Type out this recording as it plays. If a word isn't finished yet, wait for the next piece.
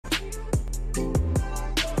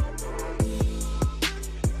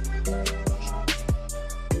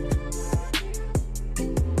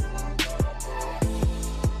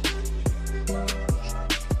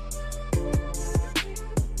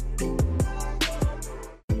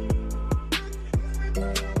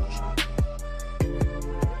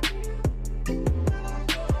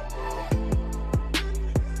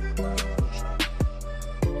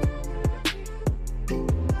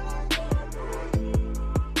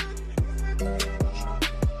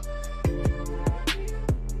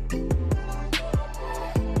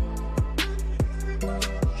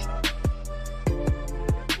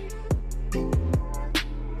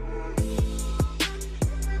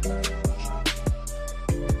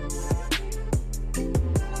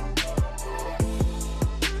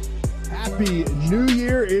Happy New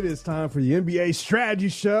Year. It is time for the NBA Strategy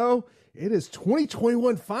Show. It is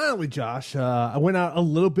 2021 finally, Josh. I went out a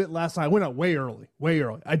little bit last night. I went out way early.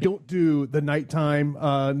 I don't do the nighttime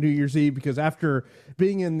New Year's Eve because after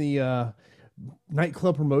being in the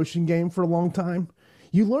nightclub promotion game for a long time,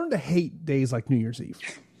 you learn to hate days like New Year's Eve.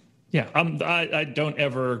 Yeah, I don't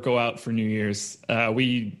ever go out for New Year's.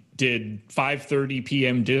 We did 5:30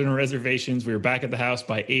 p.m. dinner reservations. We were back at the house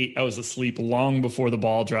by 8. I was asleep long before the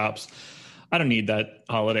ball drops. I don't need that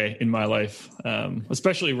holiday in my life,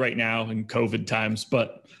 especially right now in COVID times.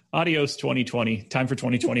 But adios 2020. Time for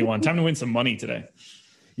 2021. Time to win some money today.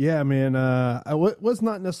 Yeah, man. I was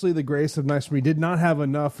not necessarily the greatest of nights for me. Did not have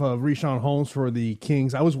enough of Richaun Holmes for the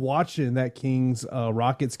Kings. I was watching that Kings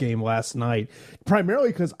Rockets game last night, primarily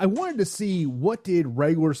because I wanted to see what did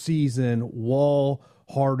regular season Wall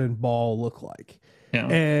Harden ball look like. Yeah.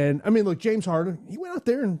 And I mean, look, James Harden, he went out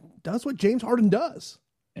there and does what James Harden does.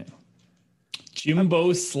 Yeah.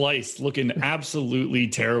 Jimbo Slice looking absolutely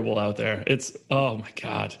terrible out there. It's, oh my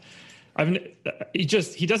God. He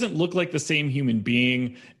doesn't look like the same human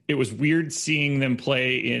being. It was weird seeing them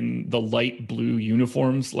play in the light blue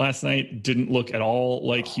uniforms last night. Didn't look at all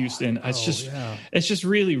like Houston. It's just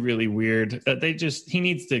really, really weird. He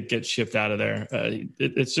needs to get shipped out of there.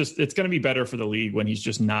 It's going to be better for the league when he's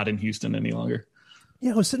just not in Houston any longer.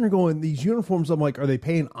 Yeah, I was sitting there going, these uniforms, I'm like, are they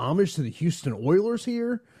paying homage to the Houston Oilers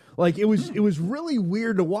here? Like it was really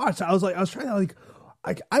weird to watch. I was trying to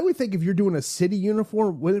I would think if you're doing a city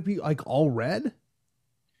uniform, wouldn't it be like all red?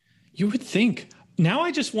 You would think. Now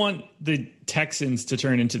I just want the Texans to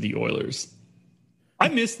turn into the Oilers. I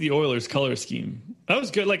miss the Oilers color scheme. That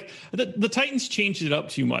was good. Like the Titans changed it up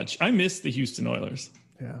too much. I miss the Houston Oilers.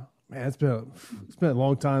 Yeah, man, it's been a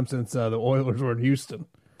long time since the Oilers were in Houston.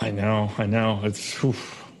 I know. It's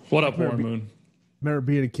what up, Warren Moon? Remember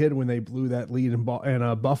being a kid when they blew that lead in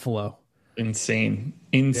Buffalo. Insane.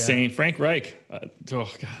 Yeah. Frank Reich.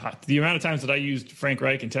 God. The amount of times that I used Frank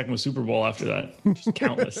Reich and Tecmo Super Bowl after that, just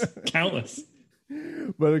countless.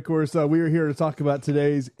 But of course, we are here to talk about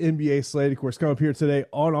today's NBA slate. Of course, coming up here today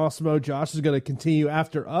on Awesemo, Josh is going to continue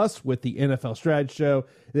after us with the NFL Strategy Show.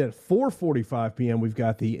 Then at 4:45 p.m., we've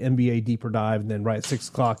got the NBA Deeper Dive, and then right at 6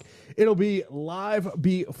 o'clock, it'll be live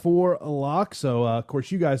before lock. So, of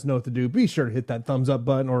course, you guys know what to do. Be sure to hit that thumbs up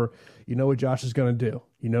button, or you know what Josh is going to do.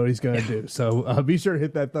 You know what he's going to do. So be sure to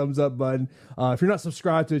hit that thumbs up button. If you're not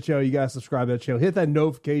subscribed to the channel, you got to subscribe to the channel. Hit that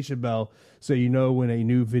notification bell so you know when a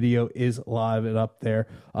new video is live and up there.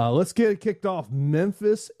 Let's get it kicked off.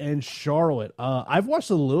 Memphis and Charlotte. I've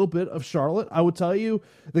watched a little bit of Charlotte. I would tell you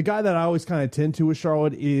the guy that I always kind of tend to with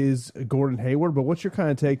Charlotte is Gordon Hayward. But what's your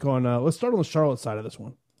kind of take on let's start on the Charlotte side of this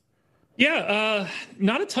one. Yeah,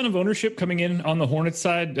 not a ton of ownership coming in on the Hornets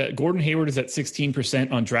side. Gordon Hayward is at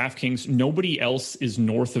 16% on DraftKings. Nobody else is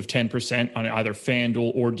north of 10% on either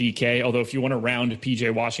FanDuel or DK. Although if you want to round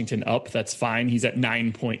PJ Washington up, that's fine. He's at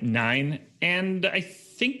 9.9. And I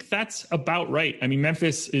think that's about right. I mean,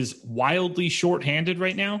 Memphis is wildly shorthanded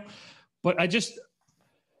right now, but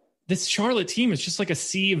this Charlotte team is just like a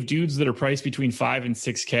sea of dudes that are priced between 5 and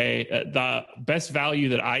 6K. The best value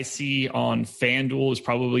that I see on FanDuel is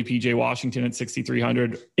probably PJ Washington at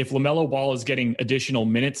 6,300. If LaMelo Ball is getting additional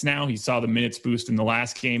minutes now, he saw the minutes boost in the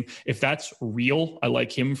last game. If that's real, I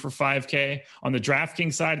like him for 5K. On the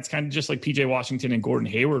DraftKings side, it's kind of just like PJ Washington and Gordon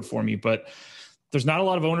Hayward for me, but there's not a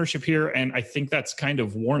lot of ownership here, and I think that's kind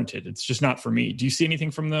of warranted. It's just not for me. Do you see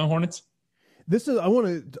anything from the Hornets?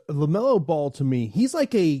 LaMelo Ball to me, he's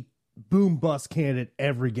like a boom bust candidate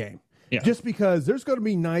every game. Yeah. Just because there's going to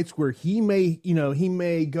be nights where he may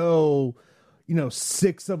go,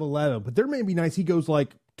 6 of 11, but there may be nights he goes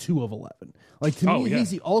like 2 of 11. Like to me, he's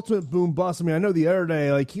the ultimate boom bust. I mean, I know the other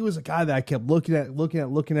day, like he was a guy that I kept looking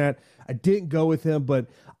at. I didn't go with him, but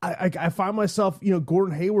I find myself,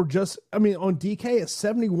 Gordon Hayward on DK at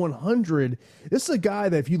 7,100. This is a guy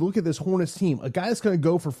that if you look at this Hornets team, a guy that's going to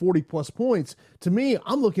go for 40 plus points. To me,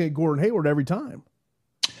 I'm looking at Gordon Hayward every time.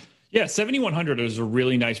 Yeah, 7,100 is a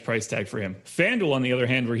really nice price tag for him. FanDuel, on the other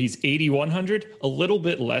hand, where he's 8,100, a little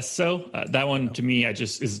bit less so. That one, to me,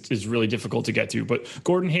 is really difficult to get to. But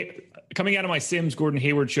coming out of my Sims, Gordon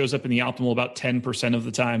Hayward shows up in the optimal about 10% of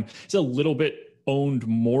the time. He's a little bit owned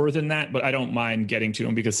more than that, but I don't mind getting to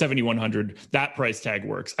him because 7,100, that price tag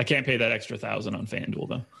works. I can't pay that extra 1,000 on FanDuel,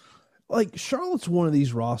 though. like Charlotte's one of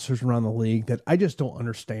these rosters around the league that I just don't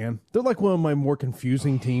understand. They're like one of my more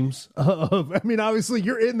confusing teams. I mean, obviously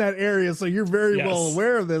you're in that area, so you're very well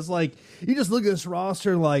aware of this. Like, you just look at this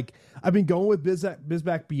roster, like, I've been going with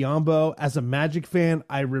Bismack Biyombo. As a Magic fan,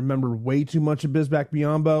 I remember way too much of Bismack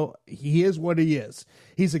Biyombo. He is what he is.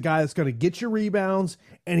 He's a guy that's going to get your rebounds,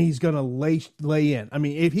 and he's going to lay in. I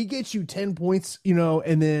mean, if he gets you 10 points,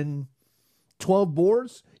 and then 12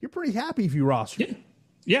 boards, you're pretty happy if you roster him.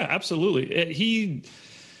 Yeah, absolutely.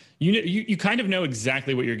 You kind of know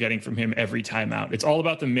exactly what you're getting from him every time out. It's all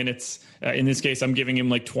about the minutes. In this case, I'm giving him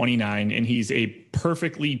like 29, and he's a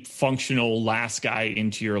perfectly functional last guy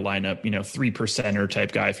into your lineup, 3%er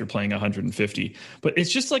type guy if you're playing 150. But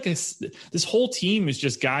it's just like this whole team is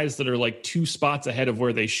just guys that are like 2 spots ahead of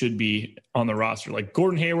where they should be on the roster. Like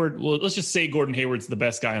Gordon Hayward, well, let's just say Gordon Hayward's the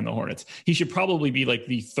best guy on the Hornets. He should probably be like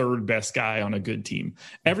the 3rd best guy on a good team.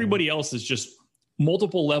 Everybody else is just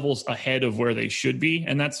multiple levels ahead of where they should be,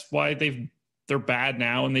 and that's why they're bad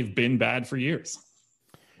now, and they've been bad for years.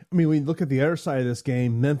 I mean, when you look at the other side of this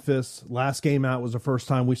game, Memphis, last game out was the first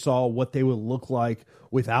time we saw what they would look like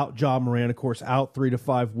without Ja Morant, of course, out 3 to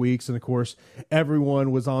 5 weeks, and of course,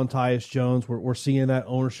 everyone was on Tyus Jones. We're seeing that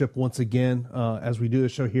ownership once again as we do the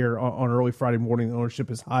show here on early Friday morning. The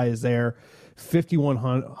ownership is high as there,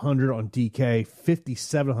 5,100 on DK,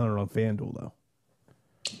 5,700 on FanDuel, though.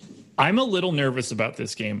 I'm a little nervous about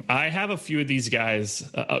this game. I have a few of these guys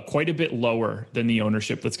quite a bit lower than the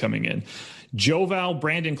ownership that's coming in. Joval,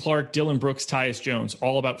 Brandon Clark, Dylan Brooks, Tyus Jones,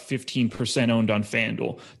 all about 15% owned on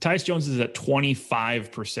FanDuel. Tyus Jones is at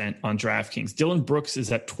 25% on DraftKings. Dylan Brooks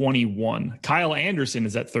is at 21. Kyle Anderson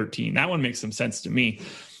is at 13. That one makes some sense to me.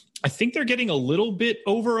 I think they're getting a little bit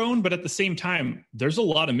overowned, but at the same time, there's a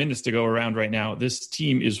lot of minutes to go around right now. This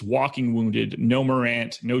team is walking wounded. No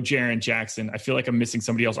Morant, no Jaren Jackson. I feel like I'm missing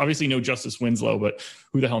somebody else. Obviously, no Justice Winslow, but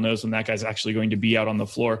who the hell knows when that guy's actually going to be out on the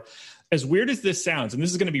floor. As weird as this sounds, and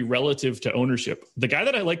this is going to be relative to ownership, the guy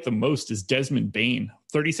that I like the most is Desmond Bane,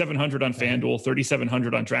 3,700 on FanDuel,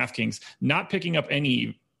 3,700 on DraftKings, not picking up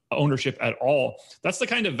any ownership at all. That's the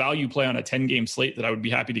kind of value play on a 10-game slate that I would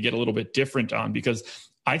be happy to get a little bit different on, because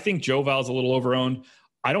I think Joval's a little overowned.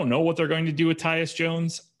 I don't know what they're going to do with Tyus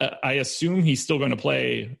Jones. I assume he's still going to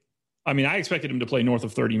play. I mean, I expected him to play north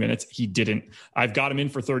of 30 minutes. He didn't. I've got him in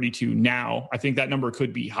for 32 now. I think that number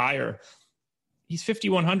could be higher. He's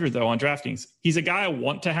 5,100, though, on DraftKings. He's a guy I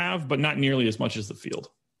want to have, but not nearly as much as the field.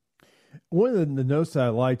 One of the notes that I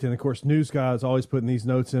liked, and of course, News Guy is always putting these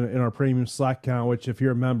notes in our premium Slack account, which if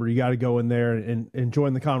you're a member, you got to go in there and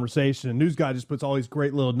join the conversation. And News Guy just puts all these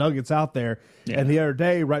great little nuggets out there. Yeah. And the other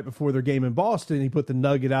day, right before their game in Boston, he put the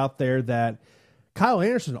nugget out there that Kyle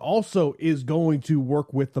Anderson also is going to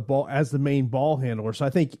work with the ball as the main ball handler. So I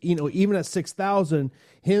think, even at 6,000,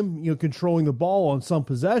 him, controlling the ball on some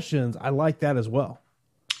possessions, I like that as well.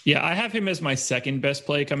 Yeah, I have him as my second best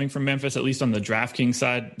play coming from Memphis, at least on the DraftKings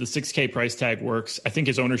side. The 6K price tag works. I think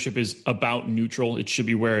his ownership is about neutral. It should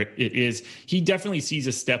be where it is. He definitely sees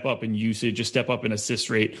a step up in usage, a step up in assist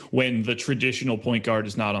rate when the traditional point guard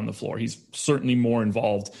is not on the floor. He's certainly more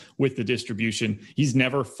involved with the distribution. He's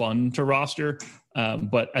never fun to roster,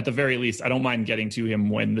 but at the very least, I don't mind getting to him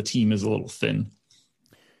when the team is a little thin.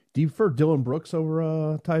 Do you prefer Dylan Brooks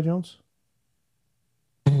over Ty Jones?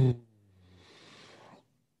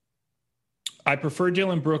 I prefer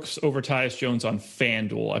Dylan Brooks over Tyus Jones on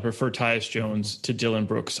FanDuel. I prefer Tyus Jones to Dylan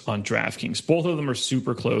Brooks on DraftKings. Both of them are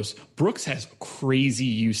super close. Brooks has crazy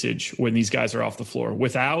usage when these guys are off the floor.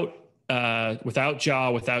 Without Ja, without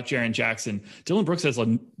Jaren Jackson, Dylan Brooks has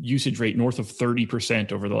a usage rate north of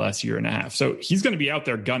 30% over the last year and a half. So he's going to be out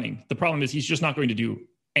there gunning. The problem is he's just not going to do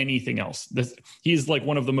anything else. He's like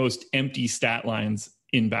one of the most empty stat lines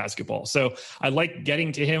in basketball. So I like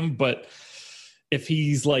getting to him, but if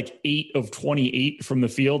he's like 8 of 28 from the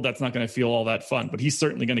field, that's not going to feel all that fun, but he's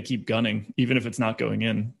certainly going to keep gunning, even if it's not going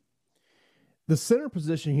in. The center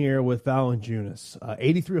position here with Valanciunas,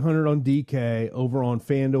 8,300 on DK, over on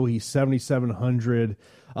FanDuel, he's 7,700.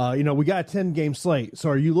 We got a 10-game slate. So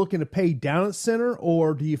are you looking to pay down at center,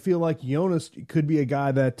 or do you feel like Jonas could be a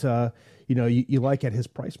guy that, you like at his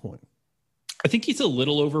price point? I think he's a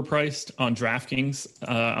little overpriced on DraftKings.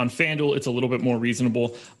 On FanDuel, it's a little bit more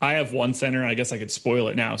reasonable. I have one center. I guess I could spoil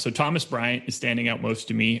it now. So Thomas Bryant is standing out most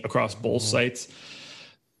to me across both sites.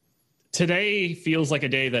 Today feels like a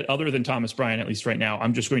day that, other than Thomas Bryant, at least right now,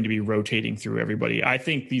 I'm just going to be rotating through everybody. I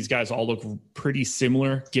think these guys all look pretty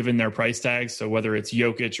similar given their price tags. So whether it's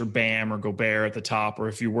Jokic or Bam or Gobert at the top, or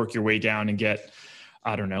if you work your way down and get,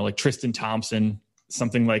 I don't know, like Tristan Thompson,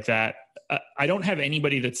 something like that. I don't have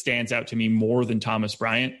anybody that stands out to me more than Thomas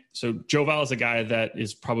Bryant. So Joval is a guy that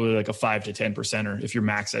is probably like a 5 to 10%er if you're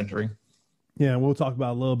max entering. Yeah, we'll talk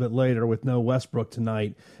about a little bit later with no Westbrook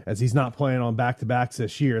tonight, as he's not playing on back-to-backs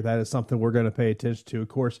this year. That is something we're going to pay attention to. Of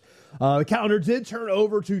course, the calendar did turn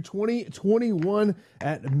over to 2021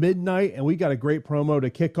 at midnight, and we got a great promo to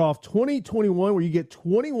kick off 2021 where you get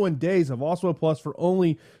 21 days of Osmo Plus for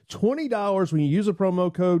only $20 when you use a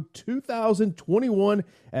promo code 2021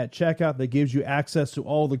 at checkout. That gives you access to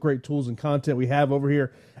all the great tools and content we have over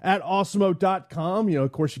here at Osmo.com. You know,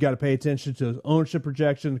 of course, you got to pay attention to ownership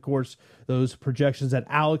projection. Of course, those projections that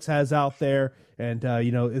Alex has out there. And,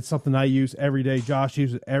 you know, it's something I use every day. Josh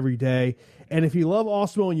uses it every day. And if you love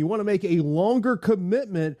Osmo and you want to make a longer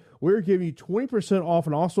commitment, we're giving you 20% off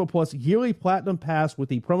an Osmo Plus yearly platinum pass with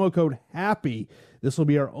the promo code HAPPY. This will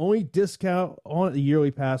be our only discount on the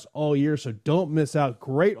yearly pass all year, so don't miss out.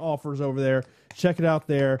 Great offers over there. Check it out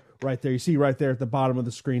there, right there. You see right there at the bottom of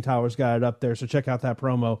the screen, Tyler's got it up there, so check out that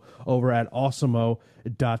promo over at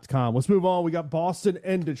Osmo.com. Let's move on. We got Boston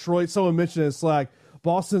and Detroit. Someone mentioned in Slack,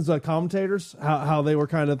 Boston's commentators, how they were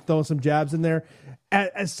kind of throwing some jabs in there.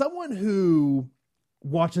 As someone who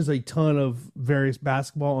watches a ton of various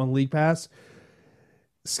basketball on League Pass,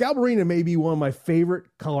 Scalbarina may be one of my favorite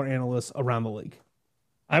color analysts around the league.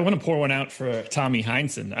 I want to pour one out for Tommy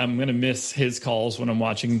Heinsohn. I'm going to miss his calls when I'm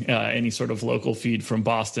watching any sort of local feed from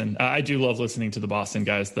Boston. I do love listening to the Boston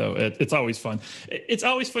guys, though. It's always fun. It's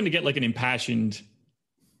always fun to get like an impassioned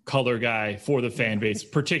color guy for the fan base,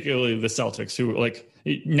 particularly the Celtics, who like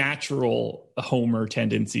natural homer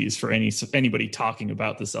tendencies for anybody talking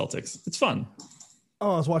about the Celtics. It's fun.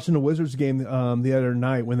 Oh, I was watching the Wizards game the other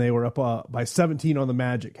night when they were up by 17 on the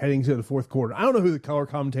Magic heading to the fourth quarter. I don't know who the color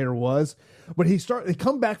commentator was, but they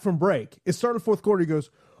come back from break. It started fourth quarter. He goes,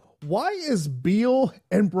 "Why is Beal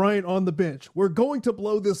and Bryant on the bench? We're going to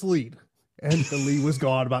blow this lead." And the lead was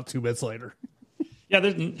gone about 2 minutes later. Yeah,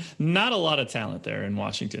 there's not a lot of talent there in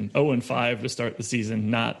Washington. 0-5 to start the season.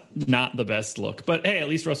 Not the best look. But hey, at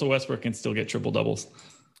least Russell Westbrook can still get triple doubles.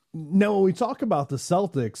 Now, when we talk about the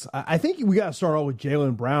Celtics, I think we got to start off with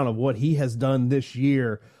Jaylen Brown of what he has done this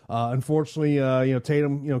year. Unfortunately,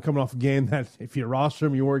 Tatum, coming off a game that if you roster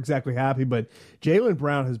him, you weren't exactly happy. But Jaylen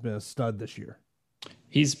Brown has been a stud this year.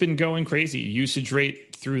 He's been going crazy. Usage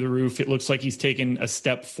rate through the roof. It looks like he's taken a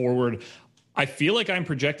step forward. I feel like I'm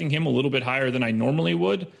projecting him a little bit higher than I normally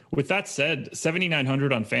would. With that said,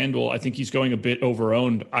 7,900 on FanDuel, I think he's going a bit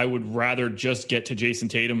over-owned. I would rather just get to Jason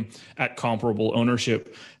Tatum at comparable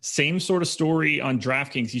ownership. Same sort of story on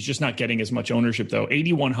DraftKings. He's just not getting as much ownership, though.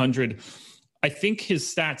 8,100. I think his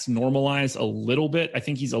stats normalize a little bit. I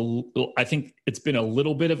think it's been a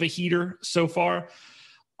little bit of a heater so far.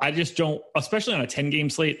 I just don't, especially on a 10-game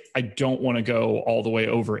slate, I don't want to go all the way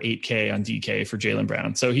over 8K on DK for Jaylen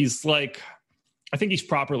Brown. So he's like, I think he's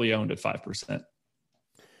properly owned at 5%.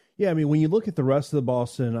 Yeah, I mean, when you look at the rest of the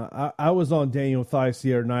Boston, I was on Daniel Theis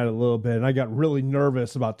the other night a little bit, and I got really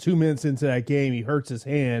nervous about 2 minutes into that game. He hurts his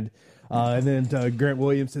hand, and then Grant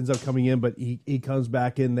Williams ends up coming in, but he comes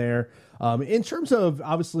back in there. In terms of,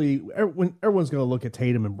 obviously, when everyone's going to look at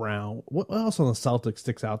Tatum and Brown, what else on the Celtics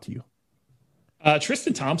sticks out to you?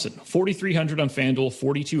 Tristan Thompson, 4,300 on FanDuel,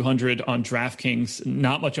 4,200 on DraftKings.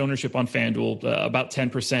 Not much ownership on FanDuel, about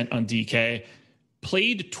 10% on DK.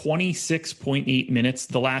 Played 26.8 minutes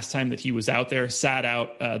the last time that he was out there, sat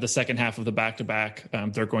out the second half of the back-to-back.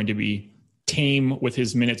 They're going to be tame with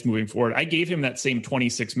his minutes moving forward. I gave him that same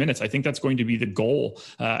 26 minutes. I think that's going to be the goal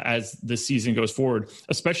as the season goes forward,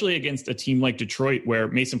 especially against a team like Detroit where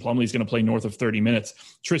Mason Plumlee is going to play north of 30 minutes.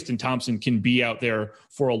 Tristan Thompson can be out there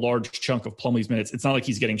for a large chunk of Plumlee's minutes. It's not like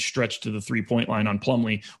he's getting stretched to the three-point line on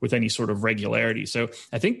Plumlee with any sort of regularity. So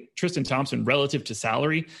I think Tristan Thompson, relative to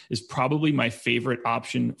salary, is probably my favorite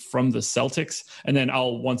option from the Celtics. And then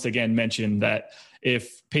I'll once again mention that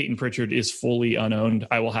if Peyton Pritchard is fully unowned,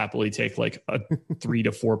 I will happily take like a 3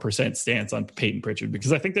 to 4% stance on Peyton Pritchard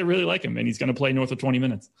because I think they really like him and he's going to play north of 20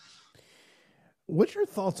 minutes. What's your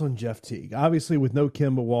thoughts on Jeff Teague? Obviously, with no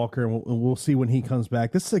Kemba Walker, and we'll see when he comes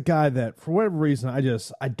back. This is a guy that, for whatever reason,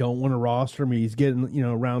 I don't want to roster him. He's getting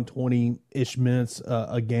around 20-ish minutes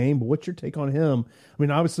a game. But what's your take on him? I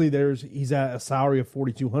mean, obviously, he's at a salary of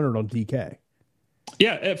 4,200 on DK.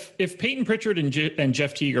 Yeah, if Peyton Pritchard and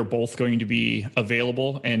Jeff Teague are both going to be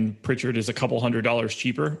available and Pritchard is a couple $100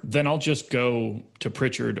 cheaper, then I'll just go to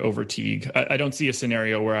Pritchard over Teague. I don't see a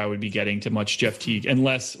scenario where I would be getting to much Jeff Teague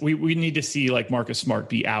unless we need to see like Marcus Smart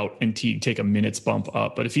be out and Teague take a minutes bump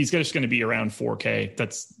up. But if he's just going to be around 4K,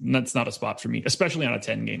 that's not a spot for me, especially on a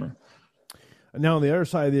 10-gamer. Now on the other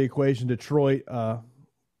side of the equation, Detroit,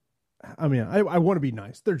 I mean, I want to be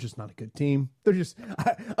nice. They're just not a good team. They're just,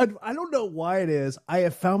 I don't know why it is. I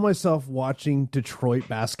have found myself watching Detroit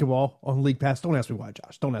basketball on League Pass. Don't ask me why,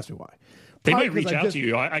 Josh. Don't ask me why. They might reach out to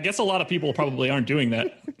you. I guess a lot of people probably aren't doing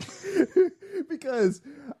that. Because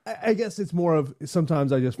I guess it's more of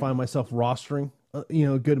sometimes I just find myself rostering,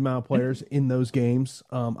 a good amount of players in those games.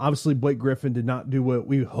 Obviously, Blake Griffin did not do what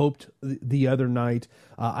we hoped the other night.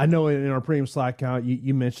 I know in our premium Slack account,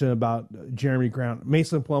 you mentioned about Jeremy Grant,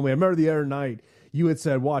 Mason Plumlee. I remember the other night you had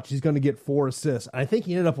said, watch, he's going to get 4 assists. I think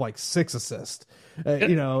he ended up like 6 assists,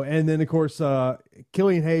 and then, of course,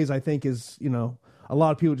 Killian Hayes, I think is, a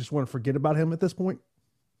lot of people just want to forget about him at this point.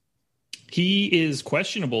 He is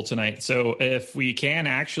questionable tonight. So if we can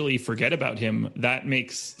actually forget about him, that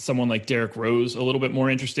makes someone like Derrick Rose a little bit more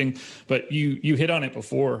interesting. But you hit on it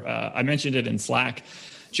before. I mentioned it in Slack.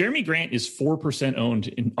 Jeremy Grant is 4%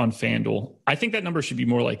 owned on FanDuel. I think that number should be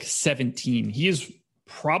more like 17. He is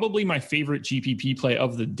probably my favorite GPP play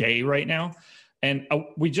of the day right now. And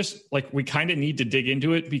we kind of need to dig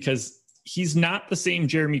into it because he's not the same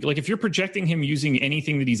Jeremy. Like if you're projecting him using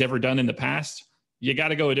anything that he's ever done in the past, you got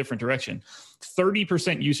to go a different direction.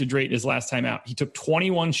 30% usage rate his last time out. He took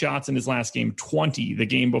 21 shots in his last game, 20 the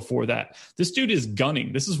game before that. This dude is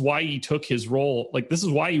gunning. This is why he took his role. Like, this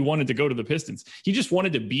is why he wanted to go to the Pistons. He just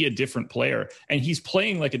wanted to be a different player, and he's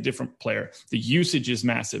playing like a different player. The usage is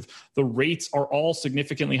massive. The rates are all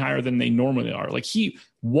significantly higher than they normally are. Like, he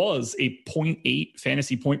was a 0.8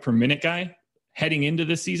 fantasy point per minute guy heading into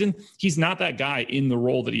this season. He's not that guy in the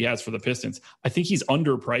role that he has for the Pistons. I think he's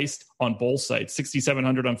underpriced on both sides,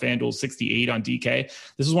 6,700 on FanDuel, 68 on DK.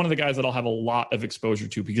 This is one of the guys that I'll have a lot of exposure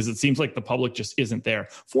to because it seems like the public just isn't there.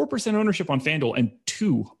 4% ownership on FanDuel and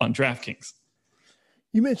 2 on DraftKings.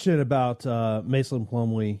 You mentioned about Mason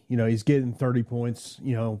Plumlee. He's getting 30 points,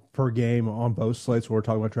 per game on both slates. We're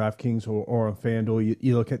talking about DraftKings or on FanDuel.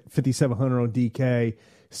 You look at 5,700 on DK,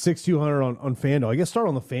 6,200 on FanDuel. I guess start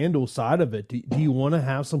on the FanDuel side of it. Do you want to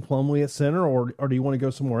have some Plumlee at center, or do you want to go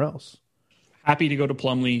somewhere else? Happy to go to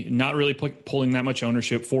Plumlee. Not really pulling that much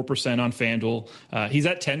ownership. 4% on FanDuel. He's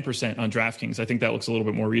at 10% on DraftKings. I think that looks a little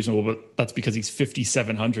bit more reasonable, but that's because he's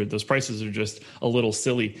 5,700. Those prices are just a little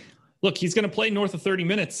silly. Look, he's going to play north of 30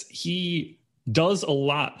 minutes. He does a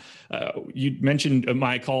lot. You mentioned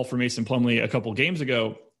my call for Mason Plumlee a couple games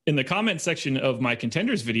ago. In the comment section of my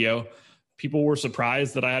contenders video, people were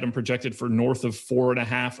surprised that I had him projected for north of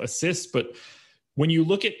 4.5 assists. But when you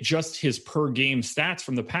look at just his per game stats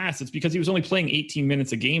from the past, it's because he was only playing 18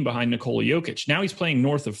 minutes a game behind Nikola Jokic. Now he's playing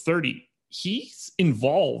north of 30. He's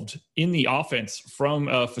involved in the offense from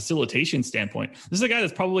a facilitation standpoint. This is a guy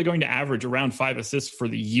that's probably going to average around 5 assists for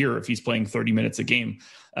the year if he's playing 30 minutes a game.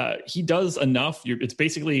 He does enough. It's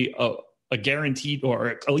basically a guaranteed, or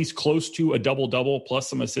at least close to a double-double plus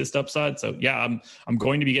some assist upside. So yeah, I'm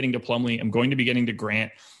going to be getting to Plumlee. I'm going to be getting to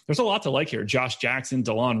Grant. There's a lot to like here. Josh Jackson,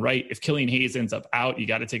 DeLon Wright. If Killian Hayes ends up out, you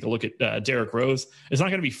got to take a look at Derrick Rose. It's not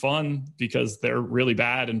going to be fun because they're really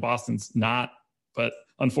bad and Boston's not. But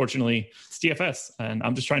unfortunately, it's DFS, and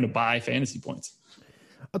I'm just trying to buy fantasy points.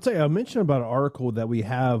 I'll tell you, I mentioned about an article that we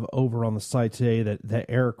have over on the site today that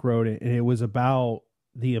Eric wrote, and it was about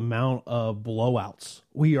the amount of blowouts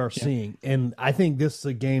we are seeing. And I think this is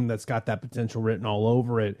a game that's got that potential written all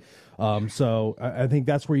over it. So I think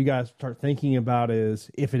that's where you guys start thinking about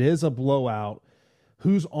is if it is a blowout,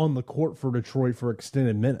 who's on the court for Detroit for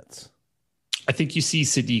extended minutes? I think you see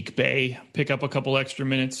Sadiq Bey pick up a couple extra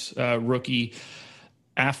minutes, rookie.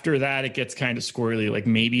 After that, it gets kind of squirrely. Like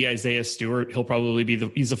maybe Isaiah Stewart, he'll probably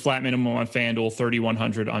be he's a flat minimum on FanDuel,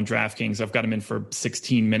 3,100 on DraftKings. I've got him in for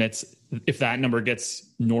 16 minutes. If that number gets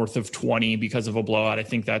north of 20 because of a blowout, I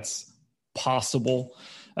think that's possible.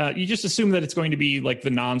 You just assume that it's going to be like the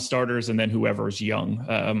non-starters and then whoever's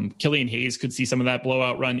young. Killian Hayes could see some of that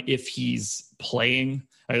blowout run if he's playing.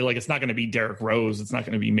 Like it's not going to be Derrick Rose. It's not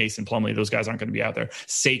going to be Mason Plumlee. Those guys aren't going to be out there.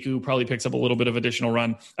 Sekou probably picks up a little bit of additional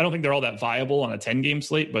run. I don't think they're all that viable on a 10-game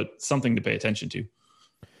slate, but something to pay attention to.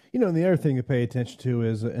 And the other thing to pay attention to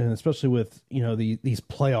is, and especially with, these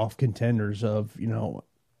playoff contenders of,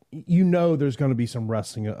 there's going to be some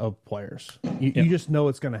resting of players. You just know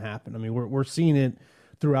it's going to happen. I mean, we're seeing it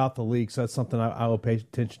throughout the league, so that's something I will pay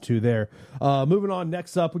attention to there. Moving on,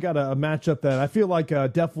 next up, we got a matchup that I feel like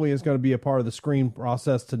definitely is going to be a part of the screen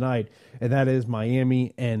process tonight, and that is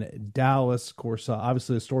Miami and Dallas. Of course,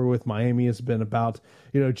 obviously the story with Miami has been about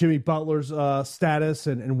Jimmy Butler's status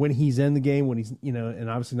and when he's in the game, when he's and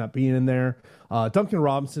obviously not being in there. Duncan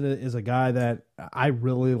Robinson is a guy that I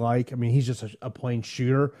really like. I mean, he's just a plain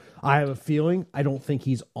shooter. I have a feeling I don't think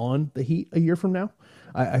he's on the Heat a year from now.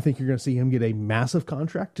 I think you're going to see him get a massive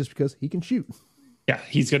contract just because he can shoot. Yeah,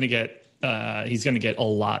 he's going to get a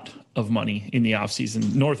lot of money in the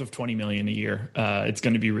offseason, north of $20 million a year. It's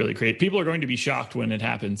going to be really great. People are going to be shocked when it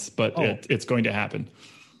happens, but it's going to happen.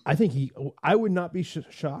 I think I would not be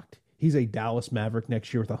shocked he's a Dallas Maverick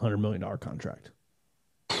next year with $100 million contract.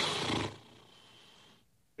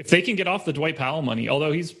 If they can get off the Dwight Powell money,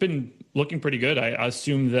 although he's been looking pretty good, I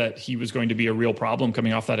assumed that he was going to be a real problem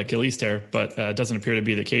coming off that Achilles tear, but it doesn't appear to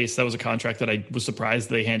be the case. That was a contract that I was surprised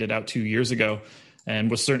they handed out 2 years ago and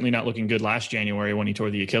was certainly not looking good last January when he tore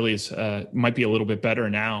the Achilles. Might be a little bit better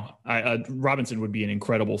now. Robinson would be an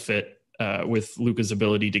incredible fit with Luka's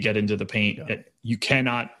ability to get into the paint. Yeah. You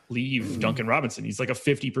cannot leave Duncan Robinson. He's like a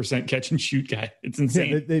 50% catch and shoot guy. It's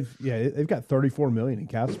insane. They've got $34 million in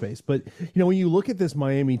cap space. But when you look at this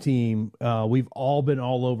Miami team, we've all been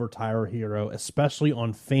all over Tyler Hero, especially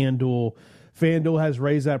on FanDuel. FanDuel has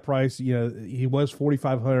raised that price. He was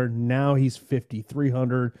 $4,500. Now he's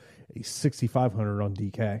 $5,300. He's $6,500 on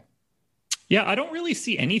DK. Yeah, I don't really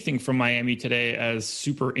see anything from Miami today as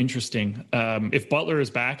super interesting. If Butler is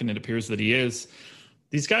back, and it appears that he is,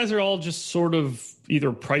 these guys are all just sort of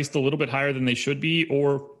either priced a little bit higher than they should be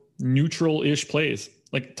or neutral-ish plays.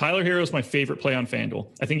 Like Tyler Hero is my favorite play on FanDuel.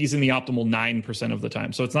 I think he's in the optimal 9% of the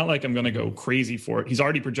time. So it's not like I'm going to go crazy for it. He's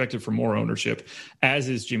already projected for more ownership, as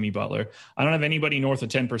is Jimmy Butler. I don't have anybody north of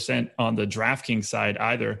 10% on the DraftKings side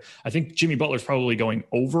either. I think Jimmy Butler's probably going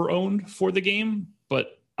over-owned for the game,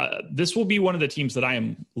 but this will be one of the teams that I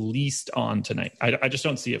am least on tonight. I just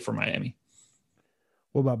don't see it for Miami.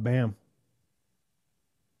 What about Bam?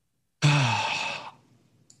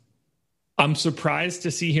 I'm surprised to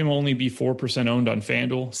see him only be 4% owned on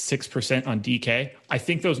FanDuel, 6% on DK. I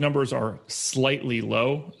think those numbers are slightly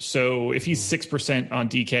low. So if he's 6% on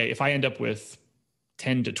DK, if I end up with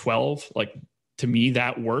 10 to 12, like to me,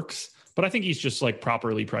 that works. But I think he's just like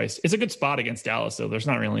properly priced. It's a good spot against Dallas, though. There's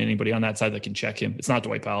not really anybody on that side that can check him. It's not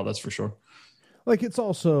Dwight Powell, that's for sure. Like, it's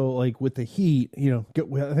also like with the Heat,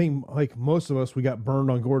 I think like most of us, we got burned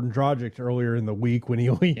on Gordon Dragic earlier in the week when he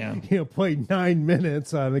only played 9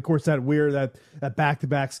 minutes. And of course, that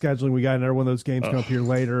back-to-back scheduling, we got another one of those games come up here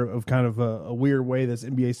later of kind of a weird way this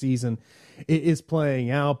NBA season is playing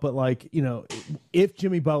out. But if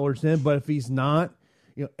Jimmy Butler's in, but if he's not,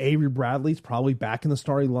 Avery Bradley's probably back in the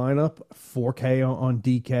starting lineup, 4K on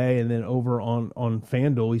DK, and then over on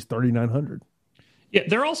FanDuel, he's 3,900. Yeah,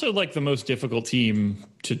 they're also like the most difficult team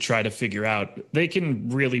to try to figure out. They can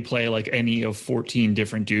really play like any of 14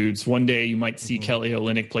 different dudes. One day you might see Kelly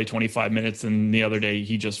Olynyk play 25 minutes, and the other day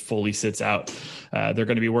he just fully sits out. They're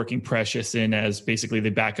going to be working Precious in as basically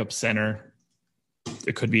the backup center.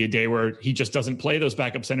 It could be a day where he just doesn't play those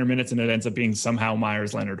backup center minutes and it ends up being somehow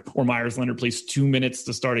Myers Leonard, or Myers Leonard plays 2 minutes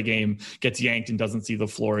to start a game, gets yanked and doesn't see the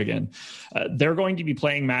floor again. They're going to be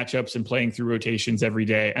playing matchups and playing through rotations every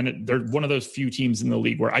day. And they're one of those few teams in the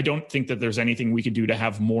league where I don't think that there's anything we could do to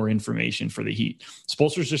have more information for the Heat.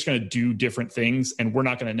 Spoelstra's just going to do different things and we're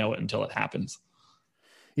not going to know it until it happens.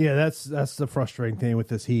 Yeah, that's the frustrating thing with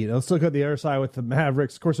this Heat. Let's look at the other side with the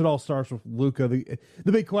Mavericks. Of course, it all starts with Luka. The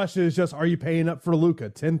big question is just, are you paying up for Luka?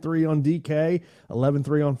 10-3 on DK,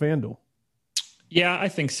 11-3 on FanDuel. Yeah, I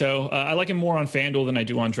think so. I like him more on FanDuel than I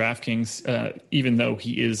do on DraftKings, even though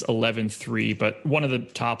he is 11-3. But one of the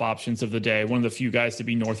top options of the day, one of the few guys to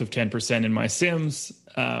be north of 10% in my sims.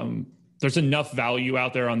 There's enough value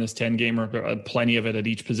out there on this 10-gamer, plenty of it at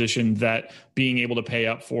each position, that being able to pay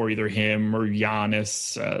up for either him or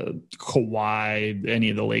Giannis, Kawhi,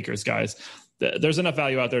 any of the Lakers guys, there's enough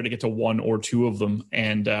value out there to get to one or two of them.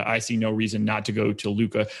 And I see no reason not to go to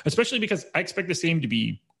Luka, especially because I expect this game to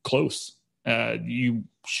be close. You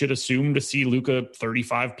should assume to see Luka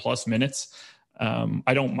 35 plus minutes.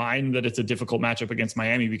 I don't mind that it's a difficult matchup against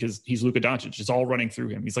Miami because he's Luka Doncic. It's all running through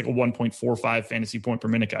him. He's like a 1.45 fantasy point per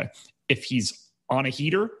minute guy. If he's on a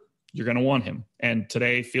heater, you're going to want him. And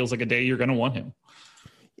today feels like a day you're going to want him.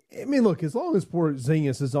 I mean, look, as long as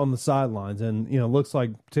Porzingis is on the sidelines and, looks like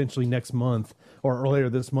potentially next month or earlier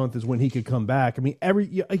this month is when he could come back. I mean,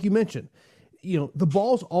 like you mentioned, the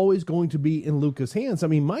ball's always going to be in Luka's hands. I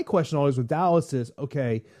mean, my question always with Dallas is,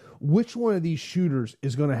 okay, which one of these shooters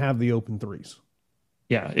is going to have the open threes?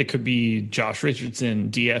 Yeah, it could be Josh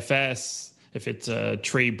Richardson, DFS. If it's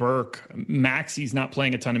Trey Burke, Maxi's not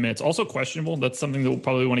playing a ton of minutes. Also questionable. That's something that we'll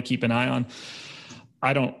probably want to keep an eye on.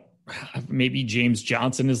 Maybe James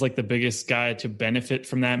Johnson is like the biggest guy to benefit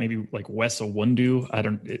from that. Maybe like Wes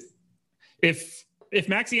Iwundu. If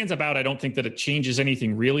Maxi ends up out, I don't think that it changes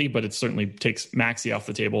anything really, but it certainly takes Maxi off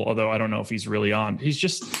the table. Although I don't know if he's really on. He's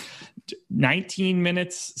just 19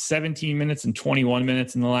 minutes, 17 minutes, and 21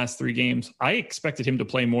 minutes in the last 3 games. I expected him to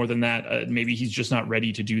play more than that. Maybe he's just not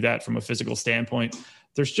ready to do that from a physical standpoint.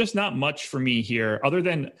 There's just not much for me here other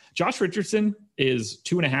than Josh Richardson is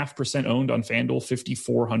 2.5% owned on FanDuel,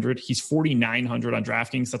 5,400. He's 4,900 on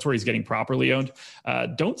DraftKings. That's where he's getting properly owned.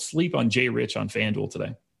 Don't sleep on Jay Rich on FanDuel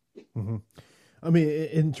today. Mm-hmm. I mean,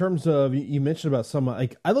 in terms of, you mentioned about some,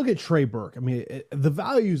 like, I look at Trey Burke. I mean, the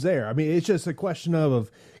value's there. I mean, it's just a question of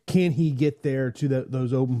can he get there to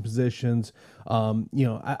those open positions?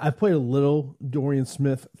 I've played a little Dorian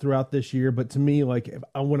Smith throughout this year, but to me, like,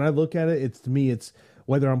 when I look at it, it's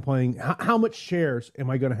whether I'm playing, how much shares am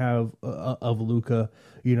I going to have of Luka?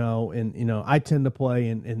 I tend to play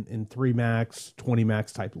in 3 max, 20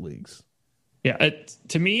 max type of leagues. Yeah,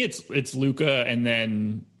 to me, it's Luka, and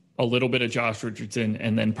then a little bit of Josh Richardson,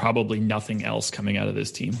 and then probably nothing else coming out of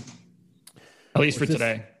this team, at least for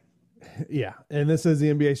today. Yeah, and this is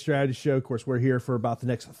the NBA Strategy Show. Of course, we're here for about the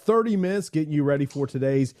next 30 minutes, getting you ready for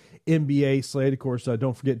today's NBA slate. Of course,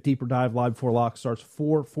 don't forget, Deeper Dive Live Before Lock starts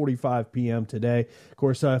 4:45 p.m. today. Of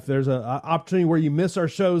course, if there's an opportunity where you miss our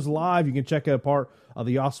shows live, you can check out part of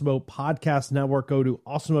the Awesemo Podcast Network. Go to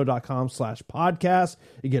awesemo.com/podcast.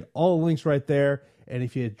 You get all the links right there. And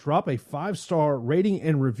if you drop a 5-star rating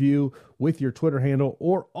and review with your Twitter handle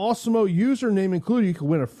or Awesemo username included, you can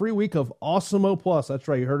win a free week of Awesemo Plus. That's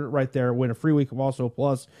right, you heard it right there. Win a free week of Awesemo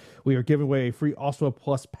Plus. We are giving away a free Awesemo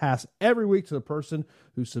Plus pass every week to the person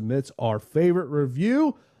who submits our favorite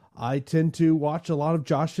review. I tend to watch a lot of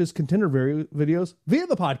Josh's contender videos via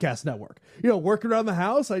the podcast network. Working around the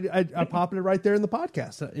house, I pop it right there in the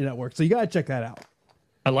podcast network. So you got to check that out.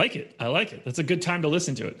 I like it. That's a good time to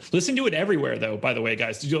listen to it. Listen to it everywhere, though, by the way,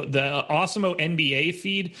 guys. The Awesemo NBA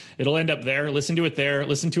feed, it'll end up there. Listen to it there.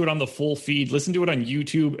 Listen to it on the full feed. Listen to it on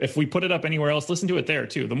YouTube. If we put it up anywhere else, listen to it there,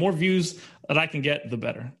 too. The more views that I can get, the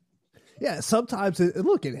better. Yeah, sometimes it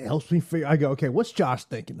helps me figure. I go, okay, what's Josh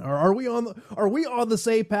thinking? Are we on the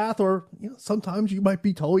same path? Or sometimes you might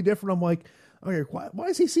be totally different. I'm like, okay, why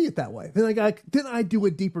does he see it that way? Then I do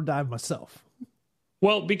a deeper dive myself.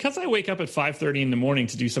 Well, because I wake up at 5:30 in the morning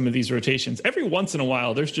to do some of these rotations, every once in a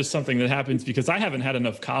while, there's just something that happens because I haven't had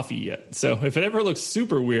enough coffee yet. So if it ever looks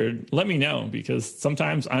super weird, let me know, because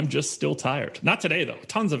sometimes I'm just still tired. Not today, though.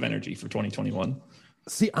 Tons of energy for 2021.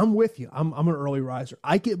 See, I'm with you. I'm an early riser.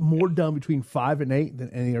 I get more done between 5 and 8 than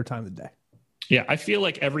any other time of the day. Yeah, I feel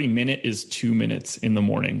like every minute is 2 minutes in the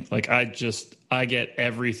morning. Like I get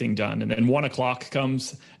everything done. And then 1 o'clock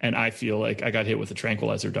comes and I feel like I got hit with a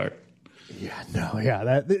tranquilizer dart.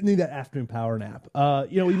 They need that afternoon power nap.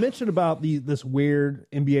 We mentioned about this weird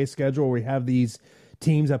NBA schedule where we have these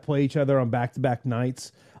teams that play each other on back-to-back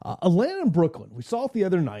nights. Atlanta and Brooklyn, we saw it the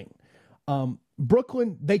other night.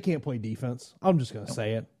 Brooklyn, they can't play defense. I'm just going to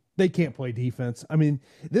say it. They can't play defense. I mean,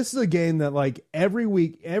 this is a game that, like, every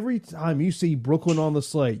week, every time you see Brooklyn on the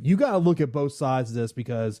slate, you got to look at both sides of this,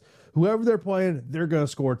 because whoever they're playing, they're going to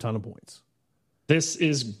score a ton of points. This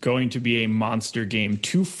is going to be a monster game.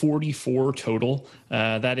 244 total.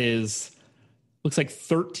 That looks like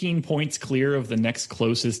 13 points clear of the next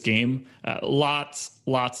closest game. Lots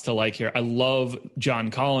to like here. I love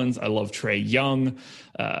John Collins. I love Trae Young.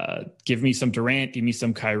 Give me some Durant. Give me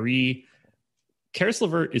some Kyrie. Karis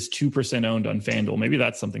LeVert is 2% owned on FanDuel. Maybe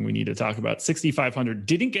that's something we need to talk about. 6,500.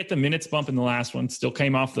 Didn't get the minutes bump in the last one. Still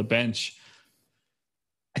came off the bench.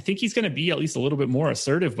 I think he's going to be at least a little bit more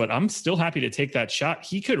assertive, but I'm still happy to take that shot.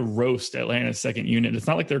 He could roast Atlanta's second unit. It's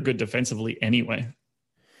not like they're good defensively anyway.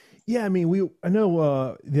 Yeah, I mean, I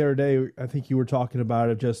know the other day, I think you were talking about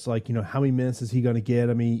it, just like, how many minutes is he going to get?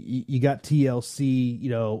 I mean, you got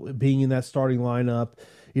TLC, being in that starting lineup.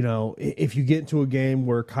 If you get into a game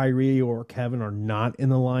where Kyrie or Kevin are not in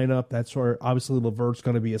the lineup, that's where obviously LeVert's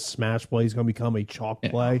going to be a smash play. He's going to become a chalk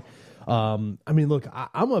play. I mean, look,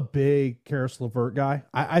 I'm a big Karis LeVert guy.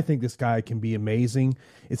 I think this guy can be amazing.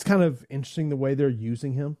 It's kind of interesting the way they're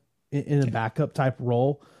using him in a backup type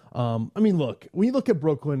role. I mean, look, when you look at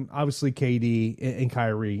Brooklyn, obviously KD and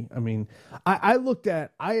Kyrie, I mean, I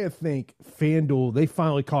think FanDuel, they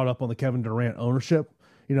finally caught up on the Kevin Durant ownership.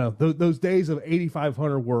 Those days of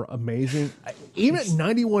 8,500 were amazing. Even at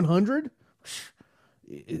 9,100,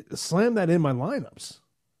 slam that in my lineups.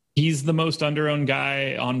 He's the most under-owned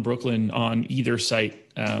guy on Brooklyn on either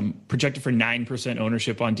site. Projected for 9%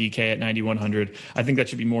 ownership on DK at 9,100. I think that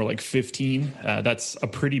should be more like 15. That's a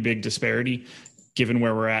pretty big disparity given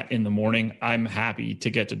where we're at in the morning. I'm happy to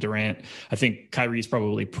get to Durant. I think Kyrie's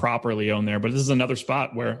probably properly owned there, but this is another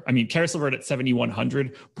spot where, I mean, Karis LeVert at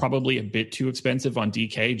 7,100, probably a bit too expensive on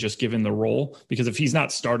DK, just given the role, because if he's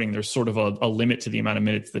not starting, there's sort of a limit to the amount of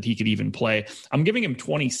minutes that he could even play. I'm giving him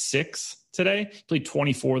 26 today. He played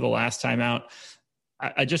 24 the last time out.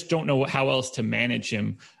 I just don't know how else to manage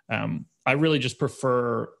him. I really just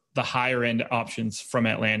prefer the higher end options from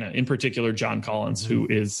Atlanta, in particular, John Collins, who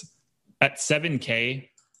is at 7K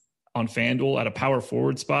on FanDuel at a power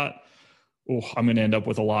forward spot. oh, I'm going to end up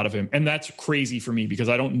with a lot of him. And that's crazy for me because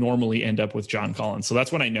I don't normally end up with John Collins. So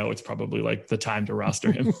that's when I know it's probably like the time to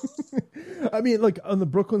roster him. I mean, like on the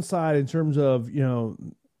Brooklyn side, in terms of,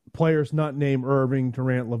 players not named Irving,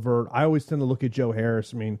 Durant, LeVert, I always tend to look at Joe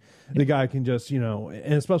Harris. I mean, the guy can just,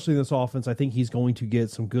 and especially in this offense, I think he's going to get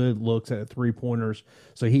some good looks at 3-pointers.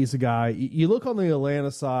 So he's the guy. You look on the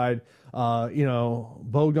Atlanta side,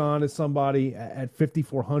 Bogan is somebody at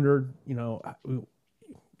 5,400.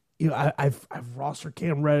 I've rostered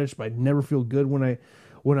Cam Reddish, but I never feel good when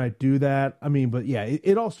I do that. I mean, but yeah,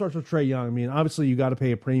 it all starts with Trae Young. I mean, obviously you got to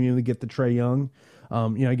pay a premium to get the Trae Young.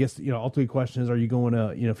 I guess, ultimately the question is, are you going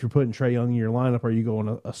to, if you're putting Trae Young in your lineup, are you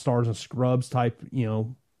going a stars and scrubs type,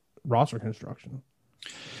 roster construction?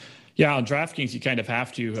 Yeah, on DraftKings, you kind of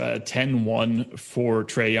have to 10-1 for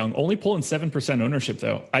Trae Young, only pulling 7% ownership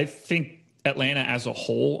though. I think Atlanta as a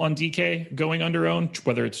whole on DK going under owned,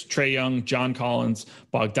 whether it's Trae Young, John Collins,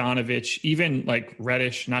 Bogdanovich, even like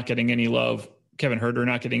Reddish not getting any love, Kevin Huerter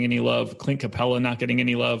not getting any love, Clint Capella not getting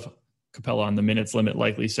any love. Capella on the minutes limit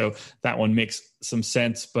likely, so that one makes some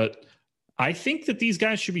sense. But I think that these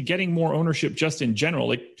guys should be getting more ownership just in general.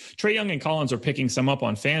 Like Trae Young and Collins are picking some up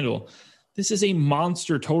on FanDuel. This is a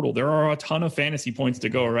monster total. There are a ton of fantasy points to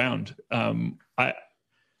go around.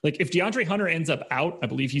 If DeAndre Hunter ends up out, I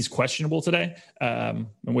believe he's questionable today. And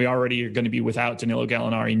we already are going to be without Danilo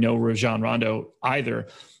Gallinari, no Rajon Rondo either.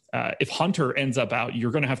 If Hunter ends up out,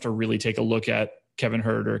 you're going to have to really take a look at Kevin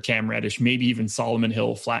Huerter, Cam Reddish, maybe even Solomon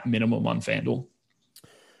Hill, flat minimum on FanDuel.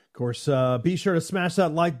 Of course, be sure to smash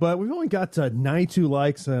that like button. We've only got 92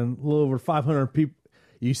 likes and a little over 500 people.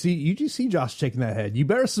 You just see Josh shaking that head. You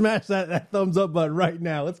better smash that thumbs up button right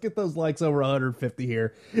now. Let's get those likes over 150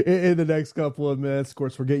 here in the next couple of minutes. Of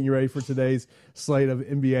course, we're getting you ready for today's slate of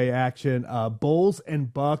NBA action. Bulls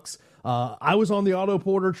and Bucks. I was on the Otto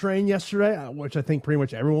Porter train yesterday, which I think pretty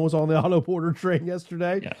much everyone was on the Otto Porter train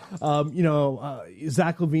yesterday. Yeah.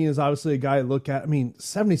 Zach LaVine is obviously a guy to look at. I mean,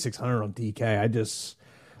 7,600 on DK.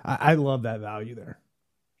 I love that value there.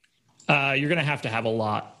 You're going to have a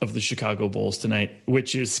lot of the Chicago Bulls tonight,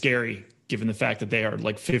 which is scary given the fact that they are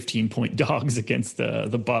like 15-point dogs against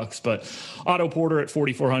the Bucks. But Otto Porter at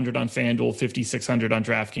 4,400 on FanDuel, 5,600 on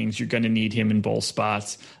DraftKings. You're going to need him in both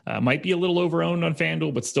spots. Might be a little overowned on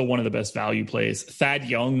FanDuel, but still one of the best value plays. Thad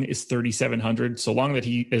Young is 3,700. So long that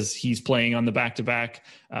he's playing on the back-to-back,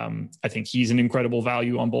 I think he's an incredible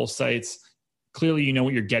value on both sites. Clearly, you know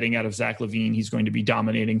what you're getting out of Zach LaVine. He's going to be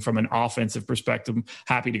dominating from an offensive perspective.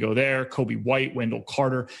 Happy to go there. Kobe White, Wendell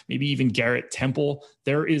Carter, maybe even Garrett Temple.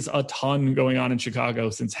 There is a ton going on in Chicago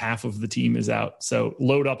since half of the team is out. So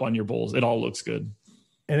load up on your Bulls. It all looks good.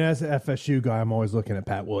 And as an FSU guy, I'm always looking at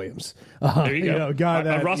Pat Williams. There you go.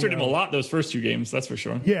 I rostered him a lot those first 2 games. That's for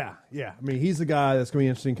sure. Yeah. I mean, he's the guy that's going to be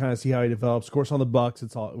interesting, kind of see how he develops. Of course, on the Bucks,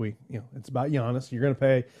 it's about Giannis. You're going to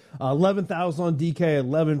pay $11,000 on DK,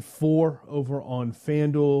 $11,400 over on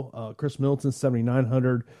FanDuel. Chris Middleton,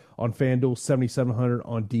 $7,900 on FanDuel, $7,700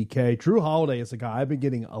 on DK. Drew Holiday is a guy I've been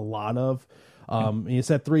getting a lot of. It's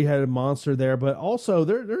that 3-headed monster there, but also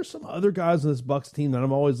there's some other guys on this Bucks team that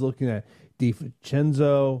I'm always looking at.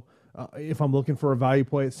 DiVincenzo, if I'm looking for a value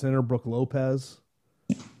play at center, Brook Lopez.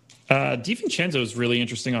 DiVincenzo is really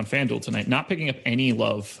interesting on FanDuel tonight, not picking up any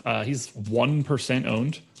love. He's 1%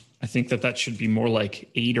 owned. I think that should be more like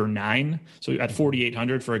 8 or 9. So at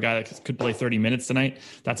 4,800 for a guy that could play 30 minutes tonight,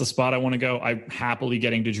 that's a spot I want to go. I'm happily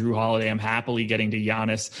getting to Drew Holiday. I'm happily getting to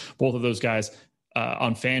Giannis. Both of those guys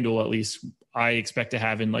on FanDuel, at least, I expect to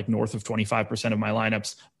have in like north of 25% of my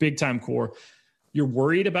lineups. Big time core. You're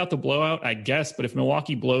worried about the blowout, I guess, but if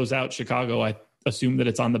Milwaukee blows out Chicago, I assume that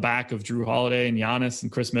it's on the back of Drew Holiday and Giannis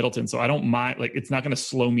and Chris Middleton. So I don't mind, it's not going to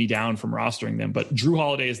slow me down from rostering them. But Drew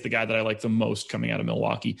Holiday is the guy that I like the most coming out of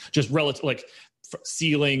Milwaukee. Just relative,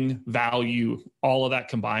 ceiling, value, all of that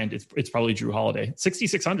combined, it's probably Drew Holiday.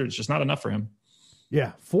 6,600 is just not enough for him.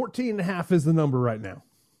 Yeah, 14.5 is the number right now.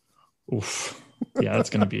 Oof. Yeah, that's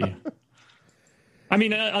going to be. I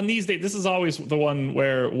mean, on these days, this is always the one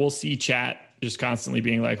where we'll see chat just constantly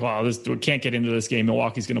being like, wow, we can't get into this game.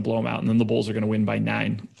 Milwaukee's going to blow them out, and then the Bulls are going to win by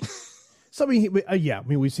 9. So,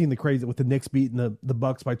 we've seen the crazy with the Knicks beating the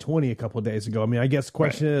Bucks by 20 a couple of days ago. I mean, I guess the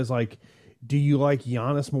question is, do you like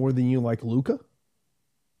Giannis more than you like Luka?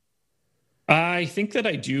 I think that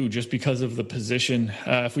I do, just because of the position.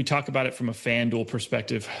 If we talk about it from a FanDuel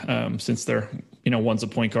perspective, since they're, one's a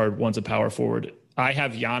point guard, one's a power forward, I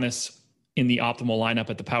have Giannis in the optimal lineup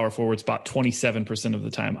at the power forward spot 27% of the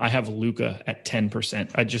time. I have Luka at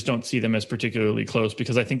 10%. I just don't see them as particularly close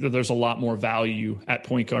because I think that there's a lot more value at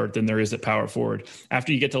point guard than there is at power forward.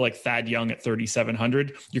 After you get to like Thad Young at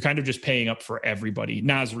 3,700, you're kind of just paying up for everybody.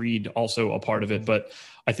 Naz Reid also a part of it, but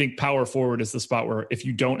I think power forward is the spot where if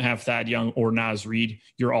you don't have Thad Young or Naz Reid,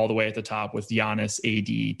 you're all the way at the top with Giannis,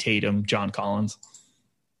 AD, Tatum, John Collins.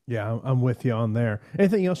 Yeah, I'm with you on there.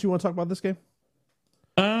 Anything else you want to talk about this game?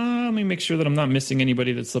 Let me make sure that I'm not missing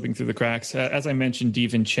anybody that's slipping through the cracks. As I mentioned,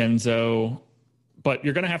 DiVincenzo, but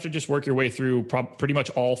you're going to have to just work your way through pretty much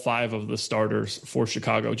all 5 of the starters for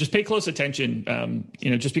Chicago. Just pay close attention,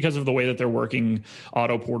 just because of the way that they're working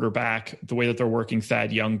Otto Porter back, the way that they're working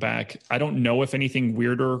Thad Young back. I don't know if anything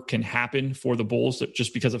weirder can happen for the Bulls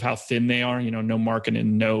just because of how thin they are. No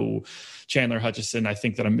Markkanen, no Chandler Hutchison. I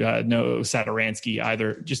think that I'm no Satoransky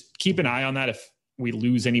either. Just keep an eye on that if we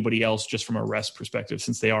lose anybody else just from a rest perspective,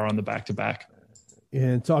 since they are on the back-to-back.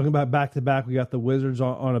 And talking about back-to-back, we got the Wizards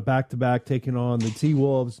on a back-to-back taking on the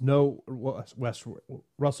T-Wolves. No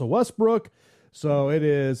Russell Westbrook. So it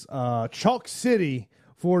is Chalk City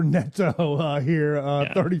for Neto here,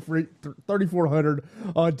 3,400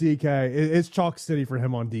 on DK. It's Chalk City for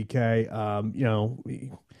him on DK.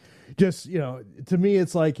 To me,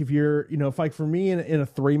 it's like if you're, for me in a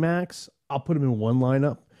 3-max, I'll put him in one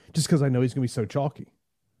lineup. Just because I know he's going to be so chalky.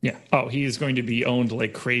 Yeah. Oh, he is going to be owned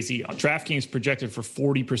like crazy. DraftKings projected for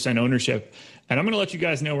 40% ownership. And I'm going to let you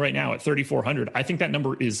guys know right now at 3,400, I think that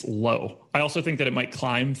number is low. I also think that it might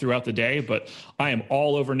climb throughout the day, but I am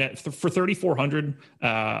all over net for 3,400.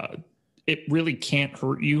 It really can't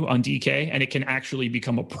hurt you on DK, and it can actually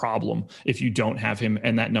become a problem if you don't have him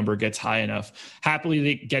and that number gets high enough.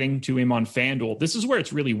 Happily getting to him on FanDuel. This is where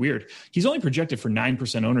it's really weird. He's only projected for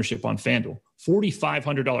 9% ownership on FanDuel.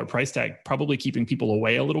 $4,500 price tag, probably keeping people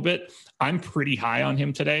away a little bit. I'm pretty high on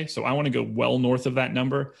him today, so I want to go well north of that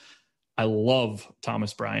number. I love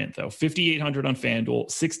Thomas Bryant, though. 5,800 on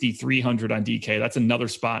FanDuel, 6,300 on DK. That's another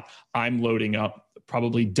spot I'm loading up,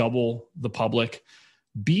 probably double the public.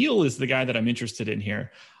 Beal is the guy that I'm interested in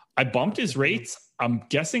here. I bumped his rates. I'm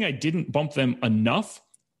guessing I didn't bump them enough.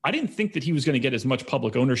 I didn't think that he was going to get as much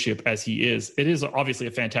public ownership as he is. It is obviously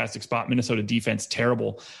a fantastic spot. Minnesota defense,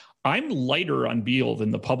 terrible. I'm lighter on Beal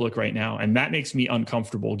than the public right now, and that makes me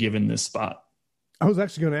uncomfortable given this spot. I was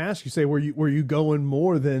actually going to ask you, say, were you going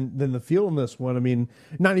more than the field in this one? I mean,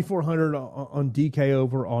 9,400 on DK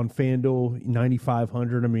over on FanDuel,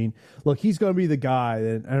 9,500. I mean, look, he's going to be the guy.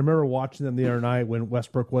 And I remember watching them the other night when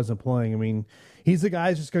Westbrook wasn't playing. I mean, he's the guy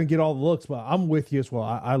who's just going to get all the looks. But I'm with you as well.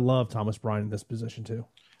 I love Thomas Bryant in this position too.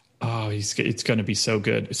 Oh, it's going to be so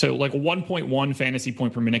good. So like 1.1 fantasy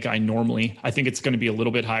point per minute guy normally. I think it's going to be a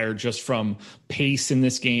little bit higher just from pace in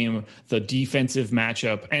this game, the defensive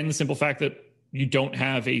matchup, and the simple fact that you don't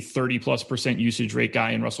have a 30+% usage rate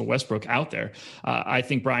guy in Russell Westbrook out there. I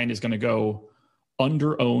think Brian is going to go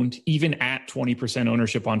under-owned, even at 20%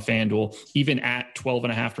 ownership on FanDuel, even at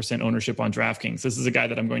 12.5% ownership on DraftKings. This is a guy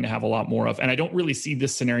that I'm going to have a lot more of. And I don't really see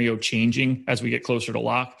this scenario changing as we get closer to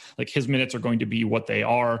lock. Like, his minutes are going to be what they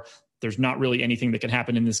are. There's not really anything that can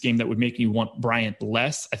happen in this game that would make me want Bryant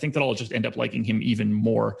less. I think that I'll just end up liking him even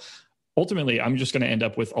more. Ultimately, I'm just going to end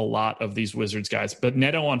up with a lot of these Wizards guys. But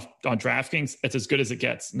Neto on DraftKings, it's as good as it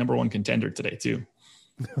gets. Number one contender today, too.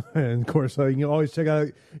 And, of course, you can always check out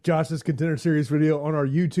Josh's Contender Series video on our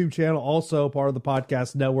YouTube channel, also part of the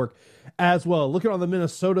podcast network as well. Looking on the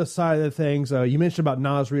Minnesota side of things, you mentioned about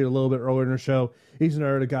Naz Reid a little bit earlier in the show. He's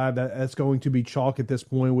another guy that's going to be chalk at this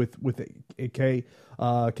point with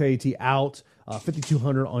KAT out,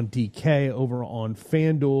 5,200 on DK over on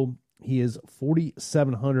FanDuel. He is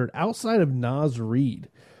 4,700 outside of Naz Reid.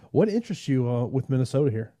 What interests you with Minnesota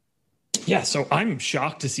here? Yeah, so I'm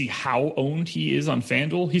shocked to see how owned he is on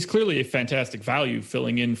FanDuel. He's clearly a fantastic value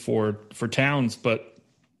filling in for Towns, but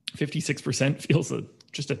 56% feels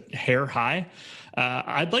just a hair high.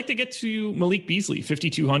 I'd like to get to Malik Beasley.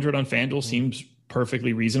 5,200 on FanDuel seems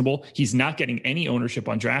perfectly reasonable. He's not getting any ownership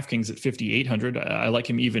on DraftKings at 5,800. I like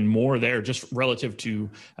him even more there just relative to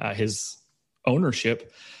his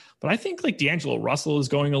ownership. But I think like D'Angelo Russell is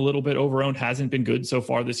going a little bit over-owned, hasn't been good so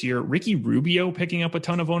far this year. Ricky Rubio picking up a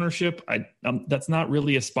ton of ownership. That's not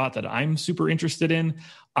really a spot that I'm super interested in.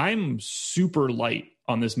 I'm super light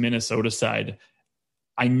on this Minnesota side.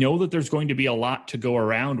 I know that there's going to be a lot to go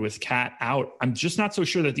around with Cat out. I'm just not so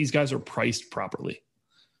sure that these guys are priced properly.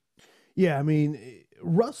 Yeah, I mean,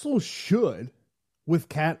 Russell should, with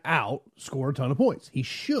Cat out, score a ton of points. He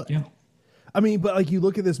should. Yeah. I mean, but like you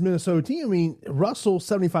look at this Minnesota team, I mean, Russell,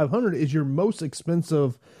 7,500 is your most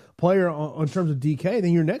expensive player on terms of DK.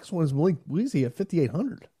 Then your next one is Malik Beasley at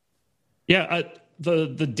 5,800. Yeah,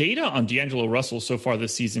 the data on D'Angelo Russell so far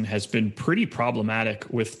this season has been pretty problematic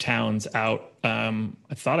with Towns out. I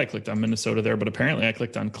thought I clicked on Minnesota there, but apparently I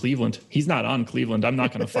clicked on Cleveland. He's not on Cleveland. I'm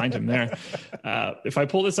not going to find him there. If I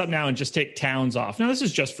pull this up now and just take Towns off, now this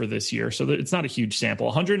is just for this year, so it's not a huge sample.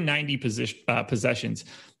 190 possessions,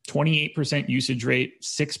 28% usage rate,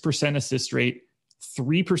 6% assist rate,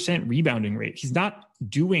 3% rebounding rate. He's not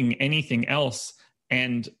doing anything else.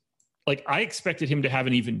 And like, I expected him to have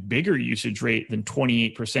an even bigger usage rate than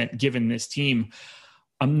 28% given this team.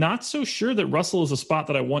 I'm not so sure that Russell is a spot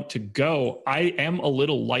that I want to go. I am a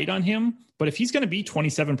little light on him, but if he's going to be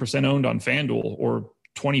 27% owned on FanDuel or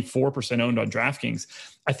 24% owned on DraftKings,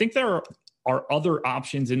 I think there are other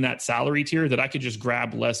options in that salary tier that I could just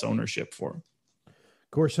grab less ownership for.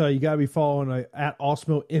 Of course, you got to be following at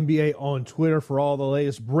Osmo NBA on Twitter for all the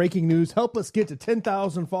latest breaking news. Help us get to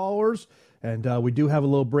 10,000 followers. And we do have a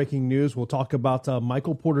little breaking news. We'll talk about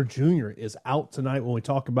Michael Porter Jr. is out tonight when we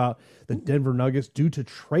talk about the Denver Nuggets due to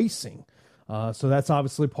tracing. So that's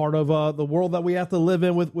obviously part of the world that we have to live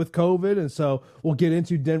in with COVID. And so we'll get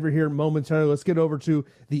into Denver here momentarily. Let's get over to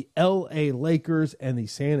the LA Lakers and the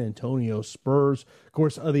San Antonio Spurs. Of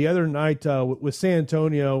course, the other night with San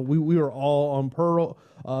Antonio, we were all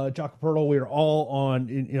on Jacques Pearl. We were all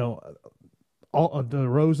on, all the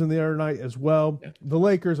Rosen the other night as well. Yeah. The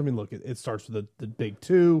Lakers, I mean, look, it starts with the big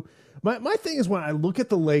two. My thing is, when I look at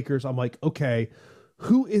the Lakers, I'm like, okay,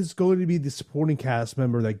 who is going to be the supporting cast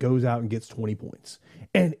member that goes out and gets 20 points?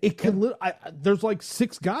 And it could, there's like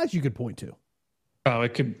 6 guys you could point to. Oh,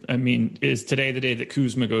 it could. I mean, is today the day that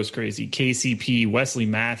Kuzma goes crazy? KCP, Wesley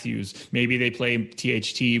Matthews, maybe they play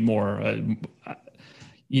THT more.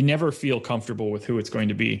 You never feel comfortable with who it's going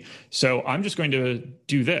to be. So I'm just going to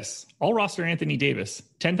do this. I'll roster Anthony Davis,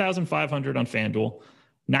 10,500 on FanDuel,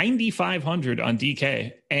 9,500 on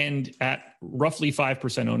DK, and at roughly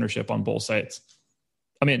 5% ownership on both sites.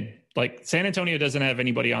 I mean, like, San Antonio doesn't have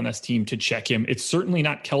anybody on this team to check him. It's certainly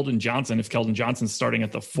not Keldon Johnson if Keldon Johnson's starting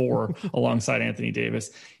at the 4 alongside Anthony Davis.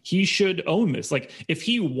 He should own this. Like, if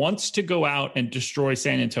he wants to go out and destroy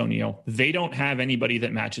San Antonio, they don't have anybody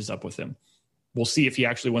that matches up with him. We'll see if he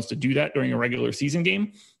actually wants to do that during a regular season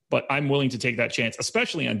game, but I'm willing to take that chance,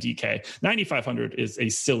 especially on DK. 9,500 is a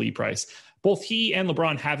silly price. Both he and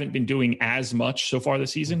LeBron haven't been doing as much so far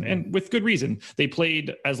this season, and with good reason. They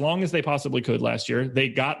played as long as they possibly could last year. They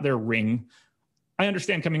got their ring. I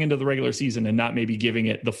understand coming into the regular season and not maybe giving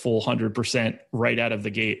it the full 100% right out of the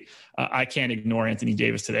gate. I can't ignore Anthony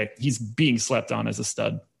Davis today. He's being slept on as a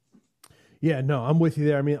stud. Yeah, no, I'm with you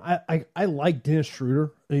there. I mean, I like Dennis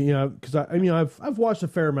Schroeder, because I've watched a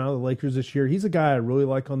fair amount of the Lakers this year. He's a guy I really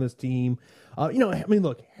like on this team.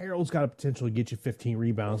 Look, Harold's got a potential to get you 15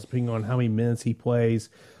 rebounds depending on how many minutes he plays.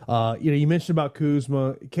 You mentioned about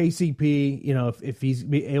Kuzma, KCP. If he's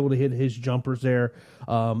able to hit his jumpers there.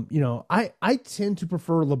 I tend to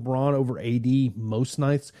prefer LeBron over AD most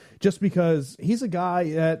nights, just because he's a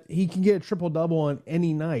guy that he can get a triple double on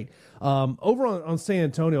any night. Over on San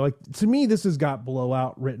Antonio, like, to me, this has got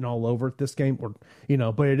blowout written all over it this game,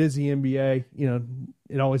 but it is the NBA.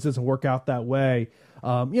 It always doesn't work out that way.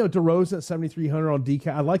 DeRozan at 7,300 on DK.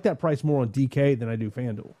 I like that price more on DK than I do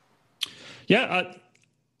FanDuel. Yeah,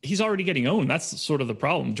 he's already getting owned. That's sort of the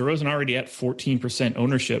problem. DeRozan already at 14%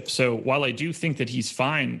 ownership. So while I do think that he's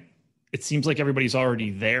fine, it seems like everybody's already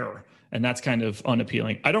there, and that's kind of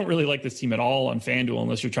unappealing. I don't really like this team at all on FanDuel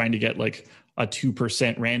unless you're trying to get like a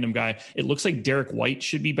 2% random guy. It looks like Derek White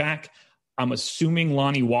should be back. I'm assuming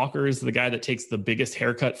Lonnie Walker is the guy that takes the biggest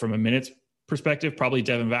haircut from a minutes perspective, probably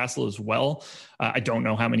Devin Vassell as well. I don't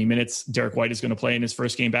know how many minutes Derek White is going to play in his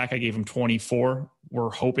first game back. I gave him 24. We're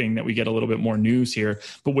hoping that we get a little bit more news here.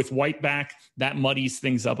 But with White back, that muddies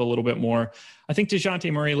things up a little bit more. I think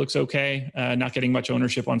DeJounte Murray looks okay, not getting much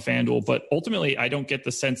ownership on FanDuel. But ultimately, I don't get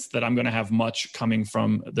the sense that I'm going to have much coming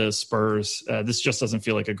from the Spurs. This just doesn't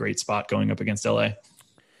feel like a great spot going up against LA.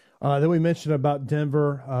 Then we mentioned about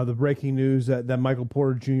Denver, the breaking news that Michael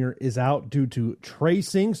Porter Jr. is out due to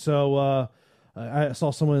tracing. So I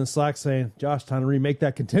saw someone in Slack saying, Josh, time to remake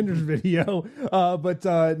that Contenders video. But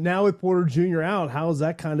now with Porter Jr. out, how does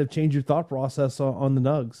that kind of change your thought process on the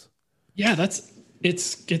Nugs? Yeah,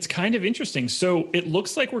 it's kind of interesting. So it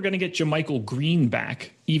looks like we're going to get JaMychal Green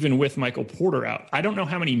back, even with Michael Porter out. I don't know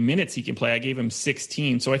how many minutes he can play. I gave him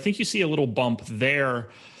 16. So I think you see a little bump there.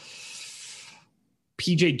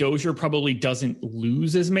 PJ Dozier probably doesn't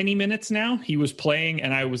lose as many minutes now. He was playing,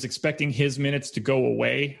 and I was expecting his minutes to go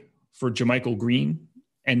away for JaMychal Green.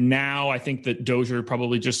 And now I think that Dozier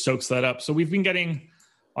probably just soaks that up. So we've been getting,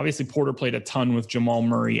 obviously Porter played a ton with Jamal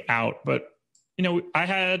Murray out, but I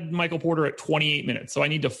had Michael Porter at 28 minutes. So I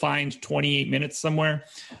need to find 28 minutes somewhere.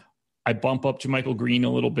 I bump up Jermichael Green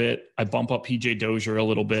a little bit. I bump up PJ Dozier a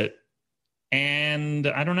little bit. And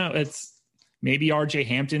I don't know, it's maybe RJ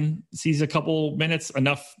Hampton sees a couple minutes,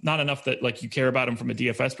 not enough that like you care about him from a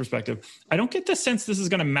DFS perspective. I don't get the sense this is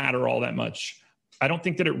going to matter all that much. I don't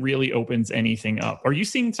think that it really opens anything up. Are you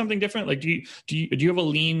seeing something different? Like, do you have a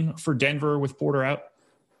lean for Denver with Porter out?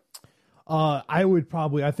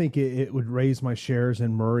 I think it would raise my shares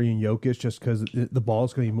in Murray and Jokic just because the ball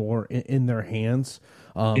is going to be more in their hands.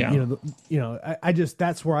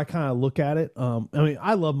 That's where I kind of look at it.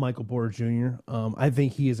 I love Michael Porter Jr. I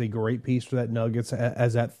think he is a great piece for that Nuggets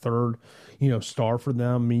as that third, star for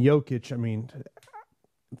them. Jokic,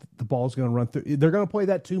 the ball's going to run through. They're going to play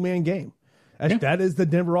that 2-man game. That is the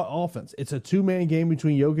Denver offense. It's a 2-man game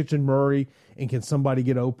between Jokic and Murray, and can somebody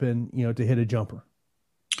get open, to hit a jumper?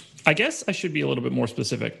 I guess I should be a little bit more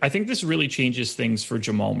specific. I think this really changes things for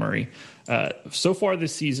Jamal Murray. So far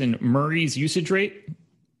this season, Murray's usage rate,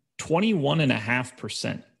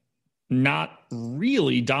 21.5%. Not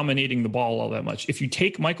really dominating the ball all that much. If you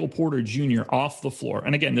take Michael Porter Jr. off the floor,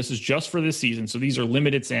 and again, this is just for this season, so these are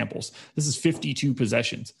limited samples. This is 52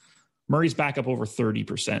 possessions. Murray's back up over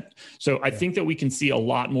 30%. So I think that we can see a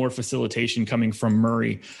lot more facilitation coming from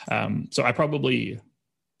Murray. So I probably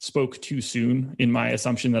spoke too soon in my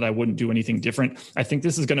assumption that I wouldn't do anything different. I think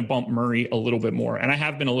this is going to bump Murray a little bit more. And I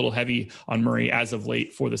have been a little heavy on Murray as of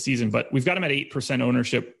late for the season, but we've got him at 8%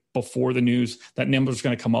 ownership before the news. That number is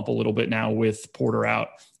going to come up a little bit now with Porter out.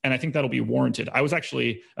 And I think that'll be warranted. I was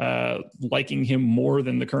actually liking him more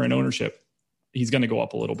than the current ownership. He's going to go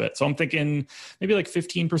up a little bit. So I'm thinking maybe like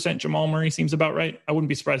 15% Jamal Murray seems about right. I wouldn't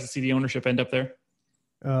be surprised to see the ownership end up there.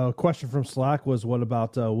 Question from Slack was, what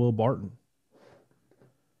about Will Barton?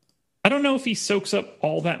 I don't know if he soaks up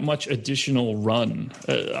all that much additional run.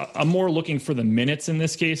 I'm more looking for the minutes in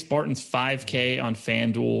this case. Barton's 5K on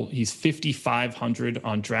FanDuel. He's 5,500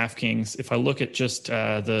 on DraftKings. If I look at just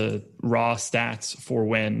the raw stats for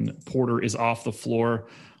when Porter is off the floor,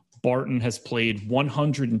 Barton has played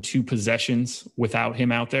 102 possessions without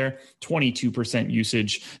him out there, 22%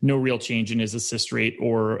 usage, no real change in his assist rate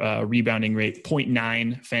or rebounding rate,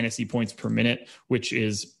 0.9 fantasy points per minute, which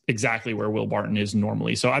is exactly where Will Barton is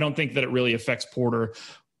normally. So I don't think that it really affects Porter.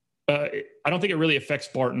 I don't think it really affects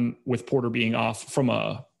Barton with Porter being off from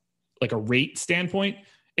a rate standpoint.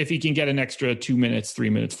 If he can get an extra 2 minutes, 3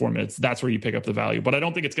 minutes, 4 minutes, that's where you pick up the value. But I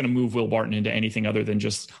don't think it's going to move Will Barton into anything other than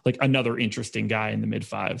just like another interesting guy in the mid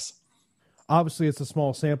fives. Obviously, it's a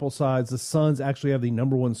small sample size. The Suns actually have the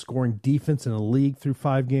number one scoring defense in the league through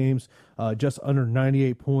 5 games, just under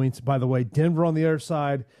 98 points. By the way, Denver on the other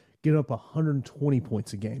side, get up 120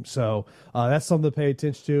 points a game. So that's something to pay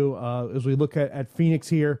attention to as we look at Phoenix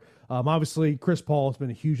here. Obviously, Chris Paul has been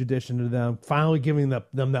a huge addition to them, finally giving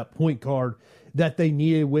them that point guard that they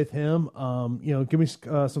needed with him. Give me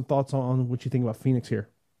some thoughts on what you think about Phoenix here.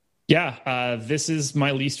 Yeah, this is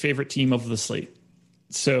my least favorite team of the slate.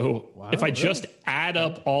 So if I just add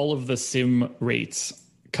up all of the sim rates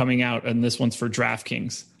coming out, and this one's for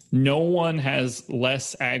DraftKings, no one has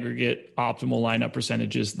less aggregate optimal lineup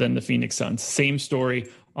percentages than the Phoenix Suns. Same story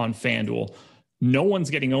on FanDuel. No one's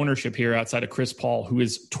getting ownership here outside of Chris Paul, who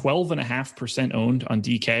is 12.5% owned on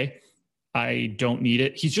DK. I don't need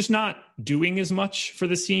it. He's just not doing as much for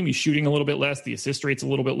this team. He's shooting a little bit less. The assist rate's a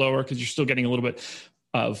little bit lower because you're still getting a little bit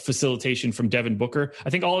of facilitation from Devin Booker. I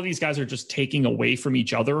think all of these guys are just taking away from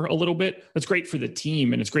each other a little bit. That's great for the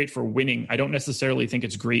team and it's great for winning. I don't necessarily think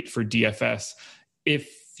it's great for DFS.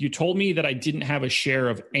 If you told me that I didn't have a share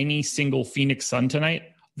of any single Phoenix Sun tonight,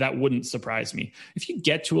 that wouldn't surprise me. If you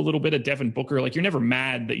get to a little bit of Devin Booker, like you're never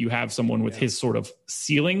mad that you have someone with his sort of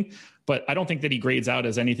ceiling, but I don't think that he grades out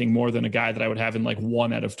as anything more than a guy that I would have in like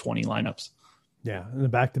 1 out of 20 lineups. Yeah, and the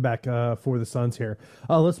back-to-back for the Suns here.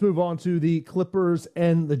 Let's move on to the Clippers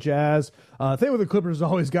and the Jazz. Thing with the Clippers has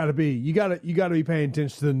always got to be you got to be paying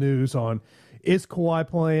attention to the news on, is Kawhi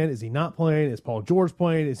playing? Is he not playing? Is Paul George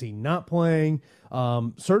playing? Is he not playing?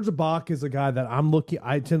 Serge Ibaka is a guy that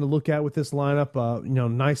I tend to look at with this lineup.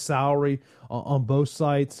 Nice salary on both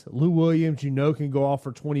sides. Lou Williams, can go off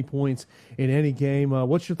for 20 points in any game.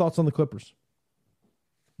 What's your thoughts on the Clippers?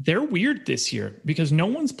 They're weird this year because no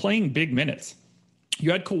one's playing big minutes.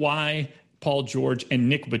 You had Kawhi, Paul George, and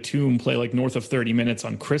Nick Batum play like north of 30 minutes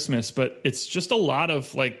on Christmas, but it's just a lot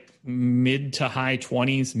of like mid to high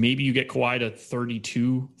 20s. Maybe you get Kawhi to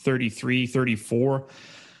 32, 33, 34.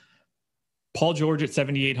 Paul George at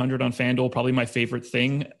 7,800 on FanDuel, probably my favorite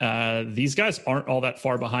thing. These guys aren't all that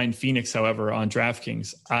far behind Phoenix, however, on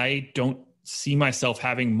DraftKings. I don't see myself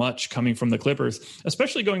having much coming from the Clippers,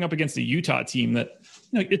 especially going up against a Utah team that,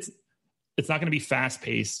 it's it's not going to be fast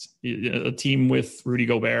paced. A team with Rudy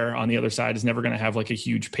Gobert on the other side is never going to have like a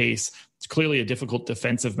huge pace. It's clearly a difficult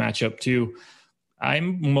defensive matchup too.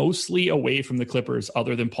 I'm mostly away from the Clippers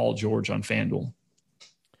other than Paul George on FanDuel.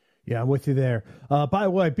 Yeah, I'm with you there. By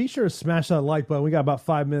the way, be sure to smash that like button. We got about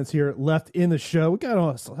 5 minutes here left in the show. We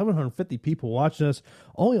got 750 people watching us,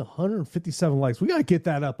 only 157 likes. We got to get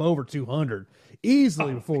that up over 200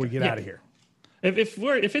 easily before we get out of here.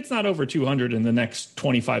 If it's not over 200 in the next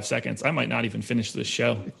 25 seconds, I might not even finish this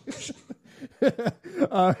show.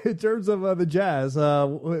 In terms of the Jazz,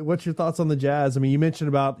 what's your thoughts on the Jazz? I mean, you mentioned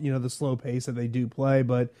about, the slow pace that they do play,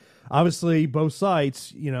 but obviously both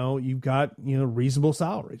sides, you've got, reasonable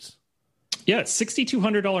salaries. Yeah,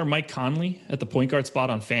 $6,200 Mike Conley at the point guard spot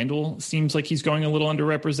on FanDuel. Seems like he's going a little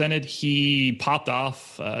underrepresented. He popped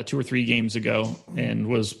off 2 or 3 games ago and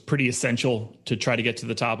was pretty essential to try to get to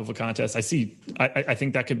the top of a contest. I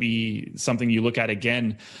think that could be something you look at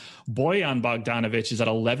again. Bojan Bogdanovic is at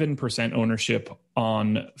 11% ownership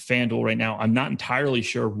on FanDuel right now. I'm not entirely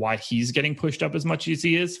sure why he's getting pushed up as much as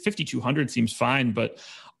he is. 5,200 seems fine, but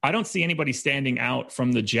I don't see anybody standing out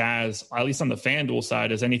from the Jazz, at least on the FanDuel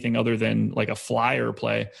side, as anything other than like a flyer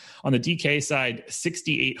play. On the DK side,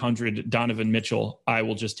 6,800 Donovan Mitchell. I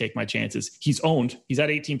will just take my chances. He's owned. He's at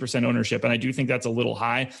 18% ownership, and I do think that's a little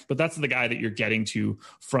high, but that's the guy that you're getting to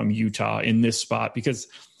from Utah in this spot because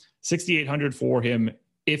 6,800 for him.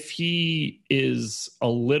 If he is a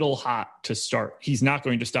little hot to start, he's not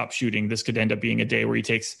going to stop shooting. This could end up being a day where he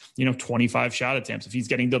takes, 25 shot attempts. If he's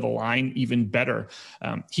getting to the line, even better.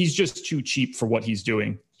 He's just too cheap for what he's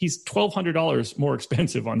doing. He's $1,200 more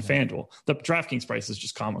expensive on FanDuel. The DraftKings price is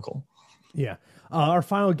just comical. Yeah. Our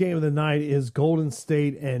final game of the night is Golden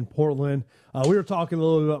State and Portland. We were talking a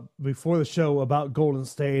little bit before the show about Golden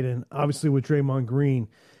State and obviously with Draymond Green,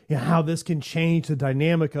 how this can change the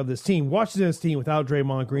dynamic of this team. Watching this team without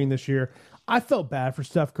Draymond Green this year, I felt bad for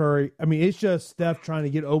Steph Curry. I mean, it's just Steph trying to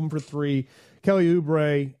get open for 3. Kelly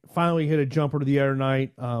Oubre finally hit a jumper the other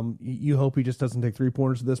night. You hope he just doesn't take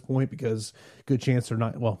 3-pointers at this point because good chance they're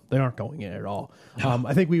not. Well, they aren't going in at all.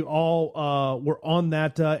 I think we all were on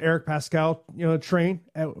that Eric Pascal train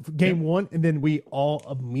at game 1, and then we all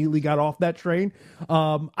immediately got off that train.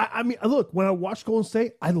 I mean, look, when I watch Golden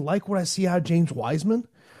State, I like what I see out of James Wiseman.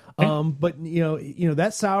 But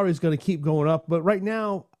that salary is going to keep going up. But right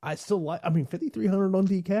now, I still like. I mean, 5,300 on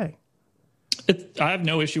DK. I have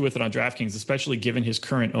no issue with it on DraftKings, especially given his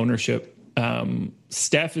current ownership.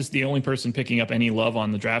 Steph is the only person picking up any love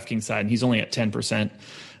on the DraftKings side, and he's only at 10%.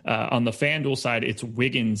 On the FanDuel side, it's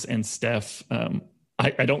Wiggins and Steph.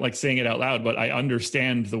 I don't like saying it out loud, but I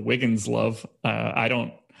understand the Wiggins love.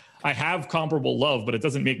 I have comparable love, but it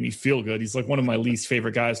doesn't make me feel good. He's like one of my least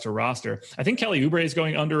favorite guys to roster. I think Kelly Oubre is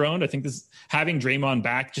going under-owned. I think this having Draymond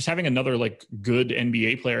back, just having another like good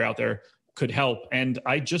NBA player out there could help. And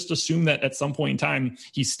I just assume that at some point in time,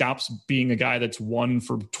 he stops being a guy that's 1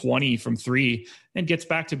 for 20 from 3 and gets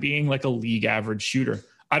back to being like a league average shooter.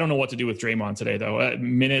 I don't know what to do with Draymond today, though.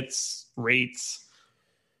 Minutes, rates,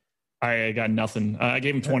 I got nothing. I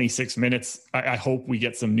gave him 26 minutes. I hope we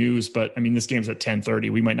get some news, but I mean, this game's at 10:30.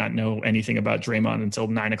 We might not know anything about Draymond until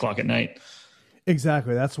 9:00 at night.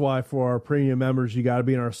 Exactly. That's why for our premium members, you got to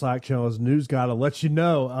be in our Slack channels. News got to let you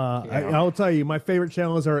know. I will tell you, my favorite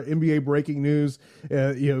channels are NBA breaking news,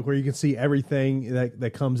 where you can see everything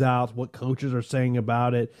that comes out, what coaches are saying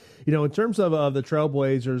about it. In terms of the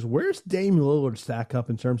Trailblazers, where's Dame Lillard stack up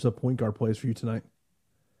in terms of point guard plays for you tonight?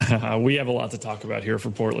 We have a lot to talk about here for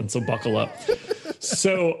Portland, so buckle up.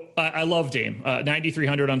 So I love Dame.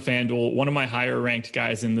 9,300 on FanDuel, one of my higher ranked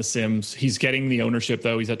guys in the Sims. He's getting the ownership,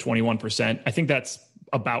 though. He's at 21%. I think that's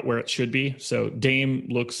about where it should be. So Dame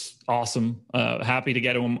looks awesome. Happy to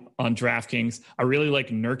get him on DraftKings. I really like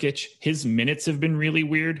Nurkic. His minutes have been really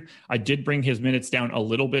weird. I did bring his minutes down a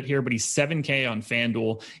little bit here, but he's 7K on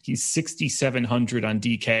FanDuel. He's 6,700 on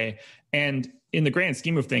DK. And in the grand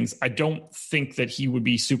scheme of things, I don't think that he would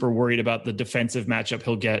be super worried about the defensive matchup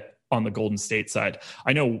he'll get on the Golden State side.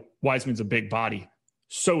 I know Wiseman's a big body.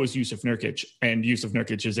 So is Yusuf Nurkic. And Yusuf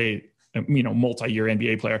Nurkic is a multi-year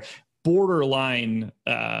NBA player. Borderline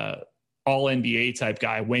all-NBA type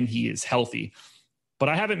guy when he is healthy. But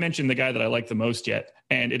I haven't mentioned the guy that I like the most yet.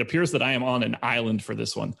 And it appears that I am on an island for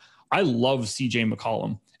this one. I love CJ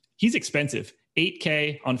McCollum. He's expensive.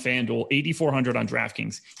 8K on FanDuel, 8,400 on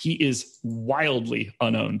DraftKings. He is wildly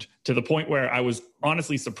unowned to the point where I was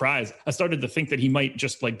honestly surprised. I started to think that he might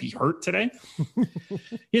just be hurt today.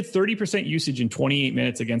 He had 30% usage in 28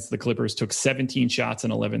 minutes against the Clippers, took 17 shots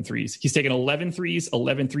and 11 threes. He's taken 11 threes,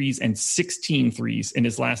 and 16 threes in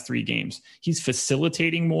his last 3 games. He's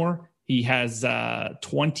facilitating more He has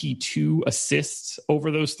 22 assists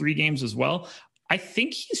over those 3 games as well. I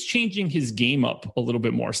think he's changing his game up a little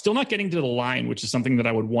bit more. Still not getting to the line, which is something that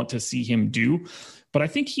I would want to see him do. But I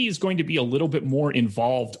think he's going to be a little bit more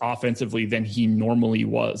involved offensively than he normally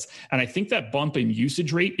was. And I think that bump in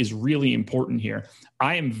usage rate is really important here.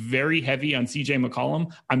 I am very heavy on CJ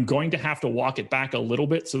McCollum. I'm going to have to walk it back a little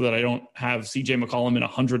bit so that I don't have CJ McCollum in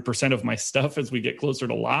 100% of my stuff as we get closer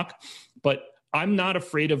to lock. But I'm not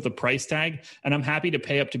afraid of the price tag, and I'm happy to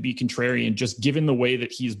pay up to be contrarian, just given the way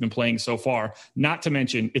that he's been playing so far. Not to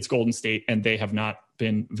mention it's Golden State, and they have not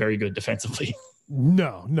been very good defensively.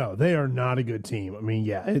 No, they are not a good team. I mean,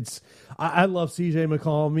 yeah, I love CJ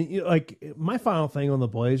McCollum. I mean, like, my final thing on the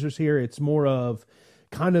Blazers here, it's more of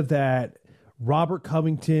kind of that Robert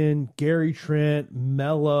Covington, Gary Trent,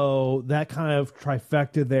 Melo, that kind of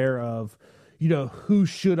trifecta there of, who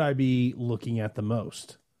should I be looking at the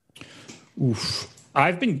most? Oof.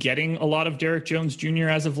 I've been getting a lot of Derek Jones Jr.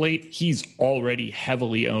 as of late. He's already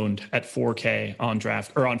heavily owned at 4K on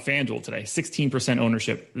draft or on FanDuel today, 16%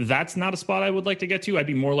 ownership. That's not a spot I would like to get to. I'd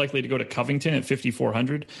be more likely to go to Covington at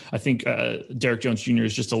 5,400. I think Derek Jones Jr.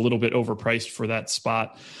 is just a little bit overpriced for that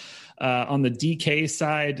spot. On the DK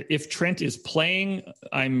side, if Trent is playing,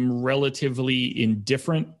 I'm relatively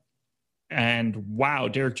indifferent. And wow,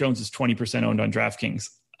 Derek Jones is 20% owned on DraftKings.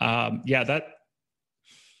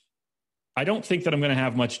 I don't think that I'm going to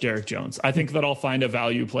have much Derek Jones. I think that I'll find a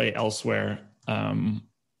value play elsewhere.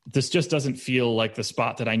 This just doesn't feel like the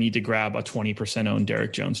spot that I need to grab a 20% owned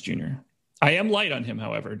Derek Jones Jr. I am light on him,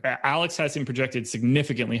 however. Alex has him projected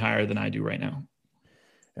significantly higher than I do right now.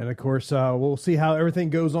 And, of course, we'll see how everything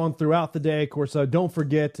goes on throughout the day. Of course, don't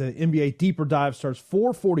forget, NBA Deeper Dive starts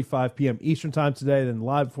 4:45 p.m. Eastern Time today. Then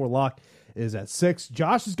Live Before Lock is at 6.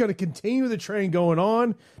 Josh is going to continue the train going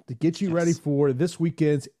on to get you ready for this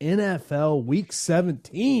weekend's NFL Week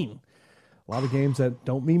 17. A lot of games that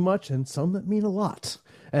don't mean much and some that mean a lot.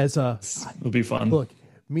 It'll be fun. Look, it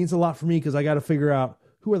means a lot for me because I got to figure out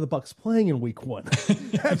who are the Bucks playing in Week 1.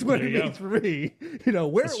 That's what it means for me.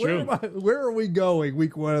 Where are we going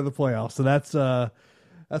Week 1 of the playoffs? So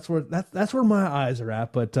that's where my eyes are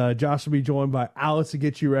at. But Josh will be joined by Alex to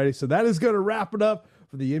get you ready. So that is going to wrap it up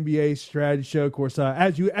for the NBA Strategy Show. Of course,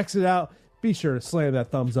 as you exit out, be sure to slam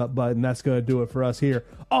that thumbs up button. That's going to do it for us here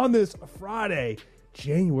on this Friday,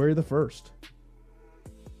 January the 1st.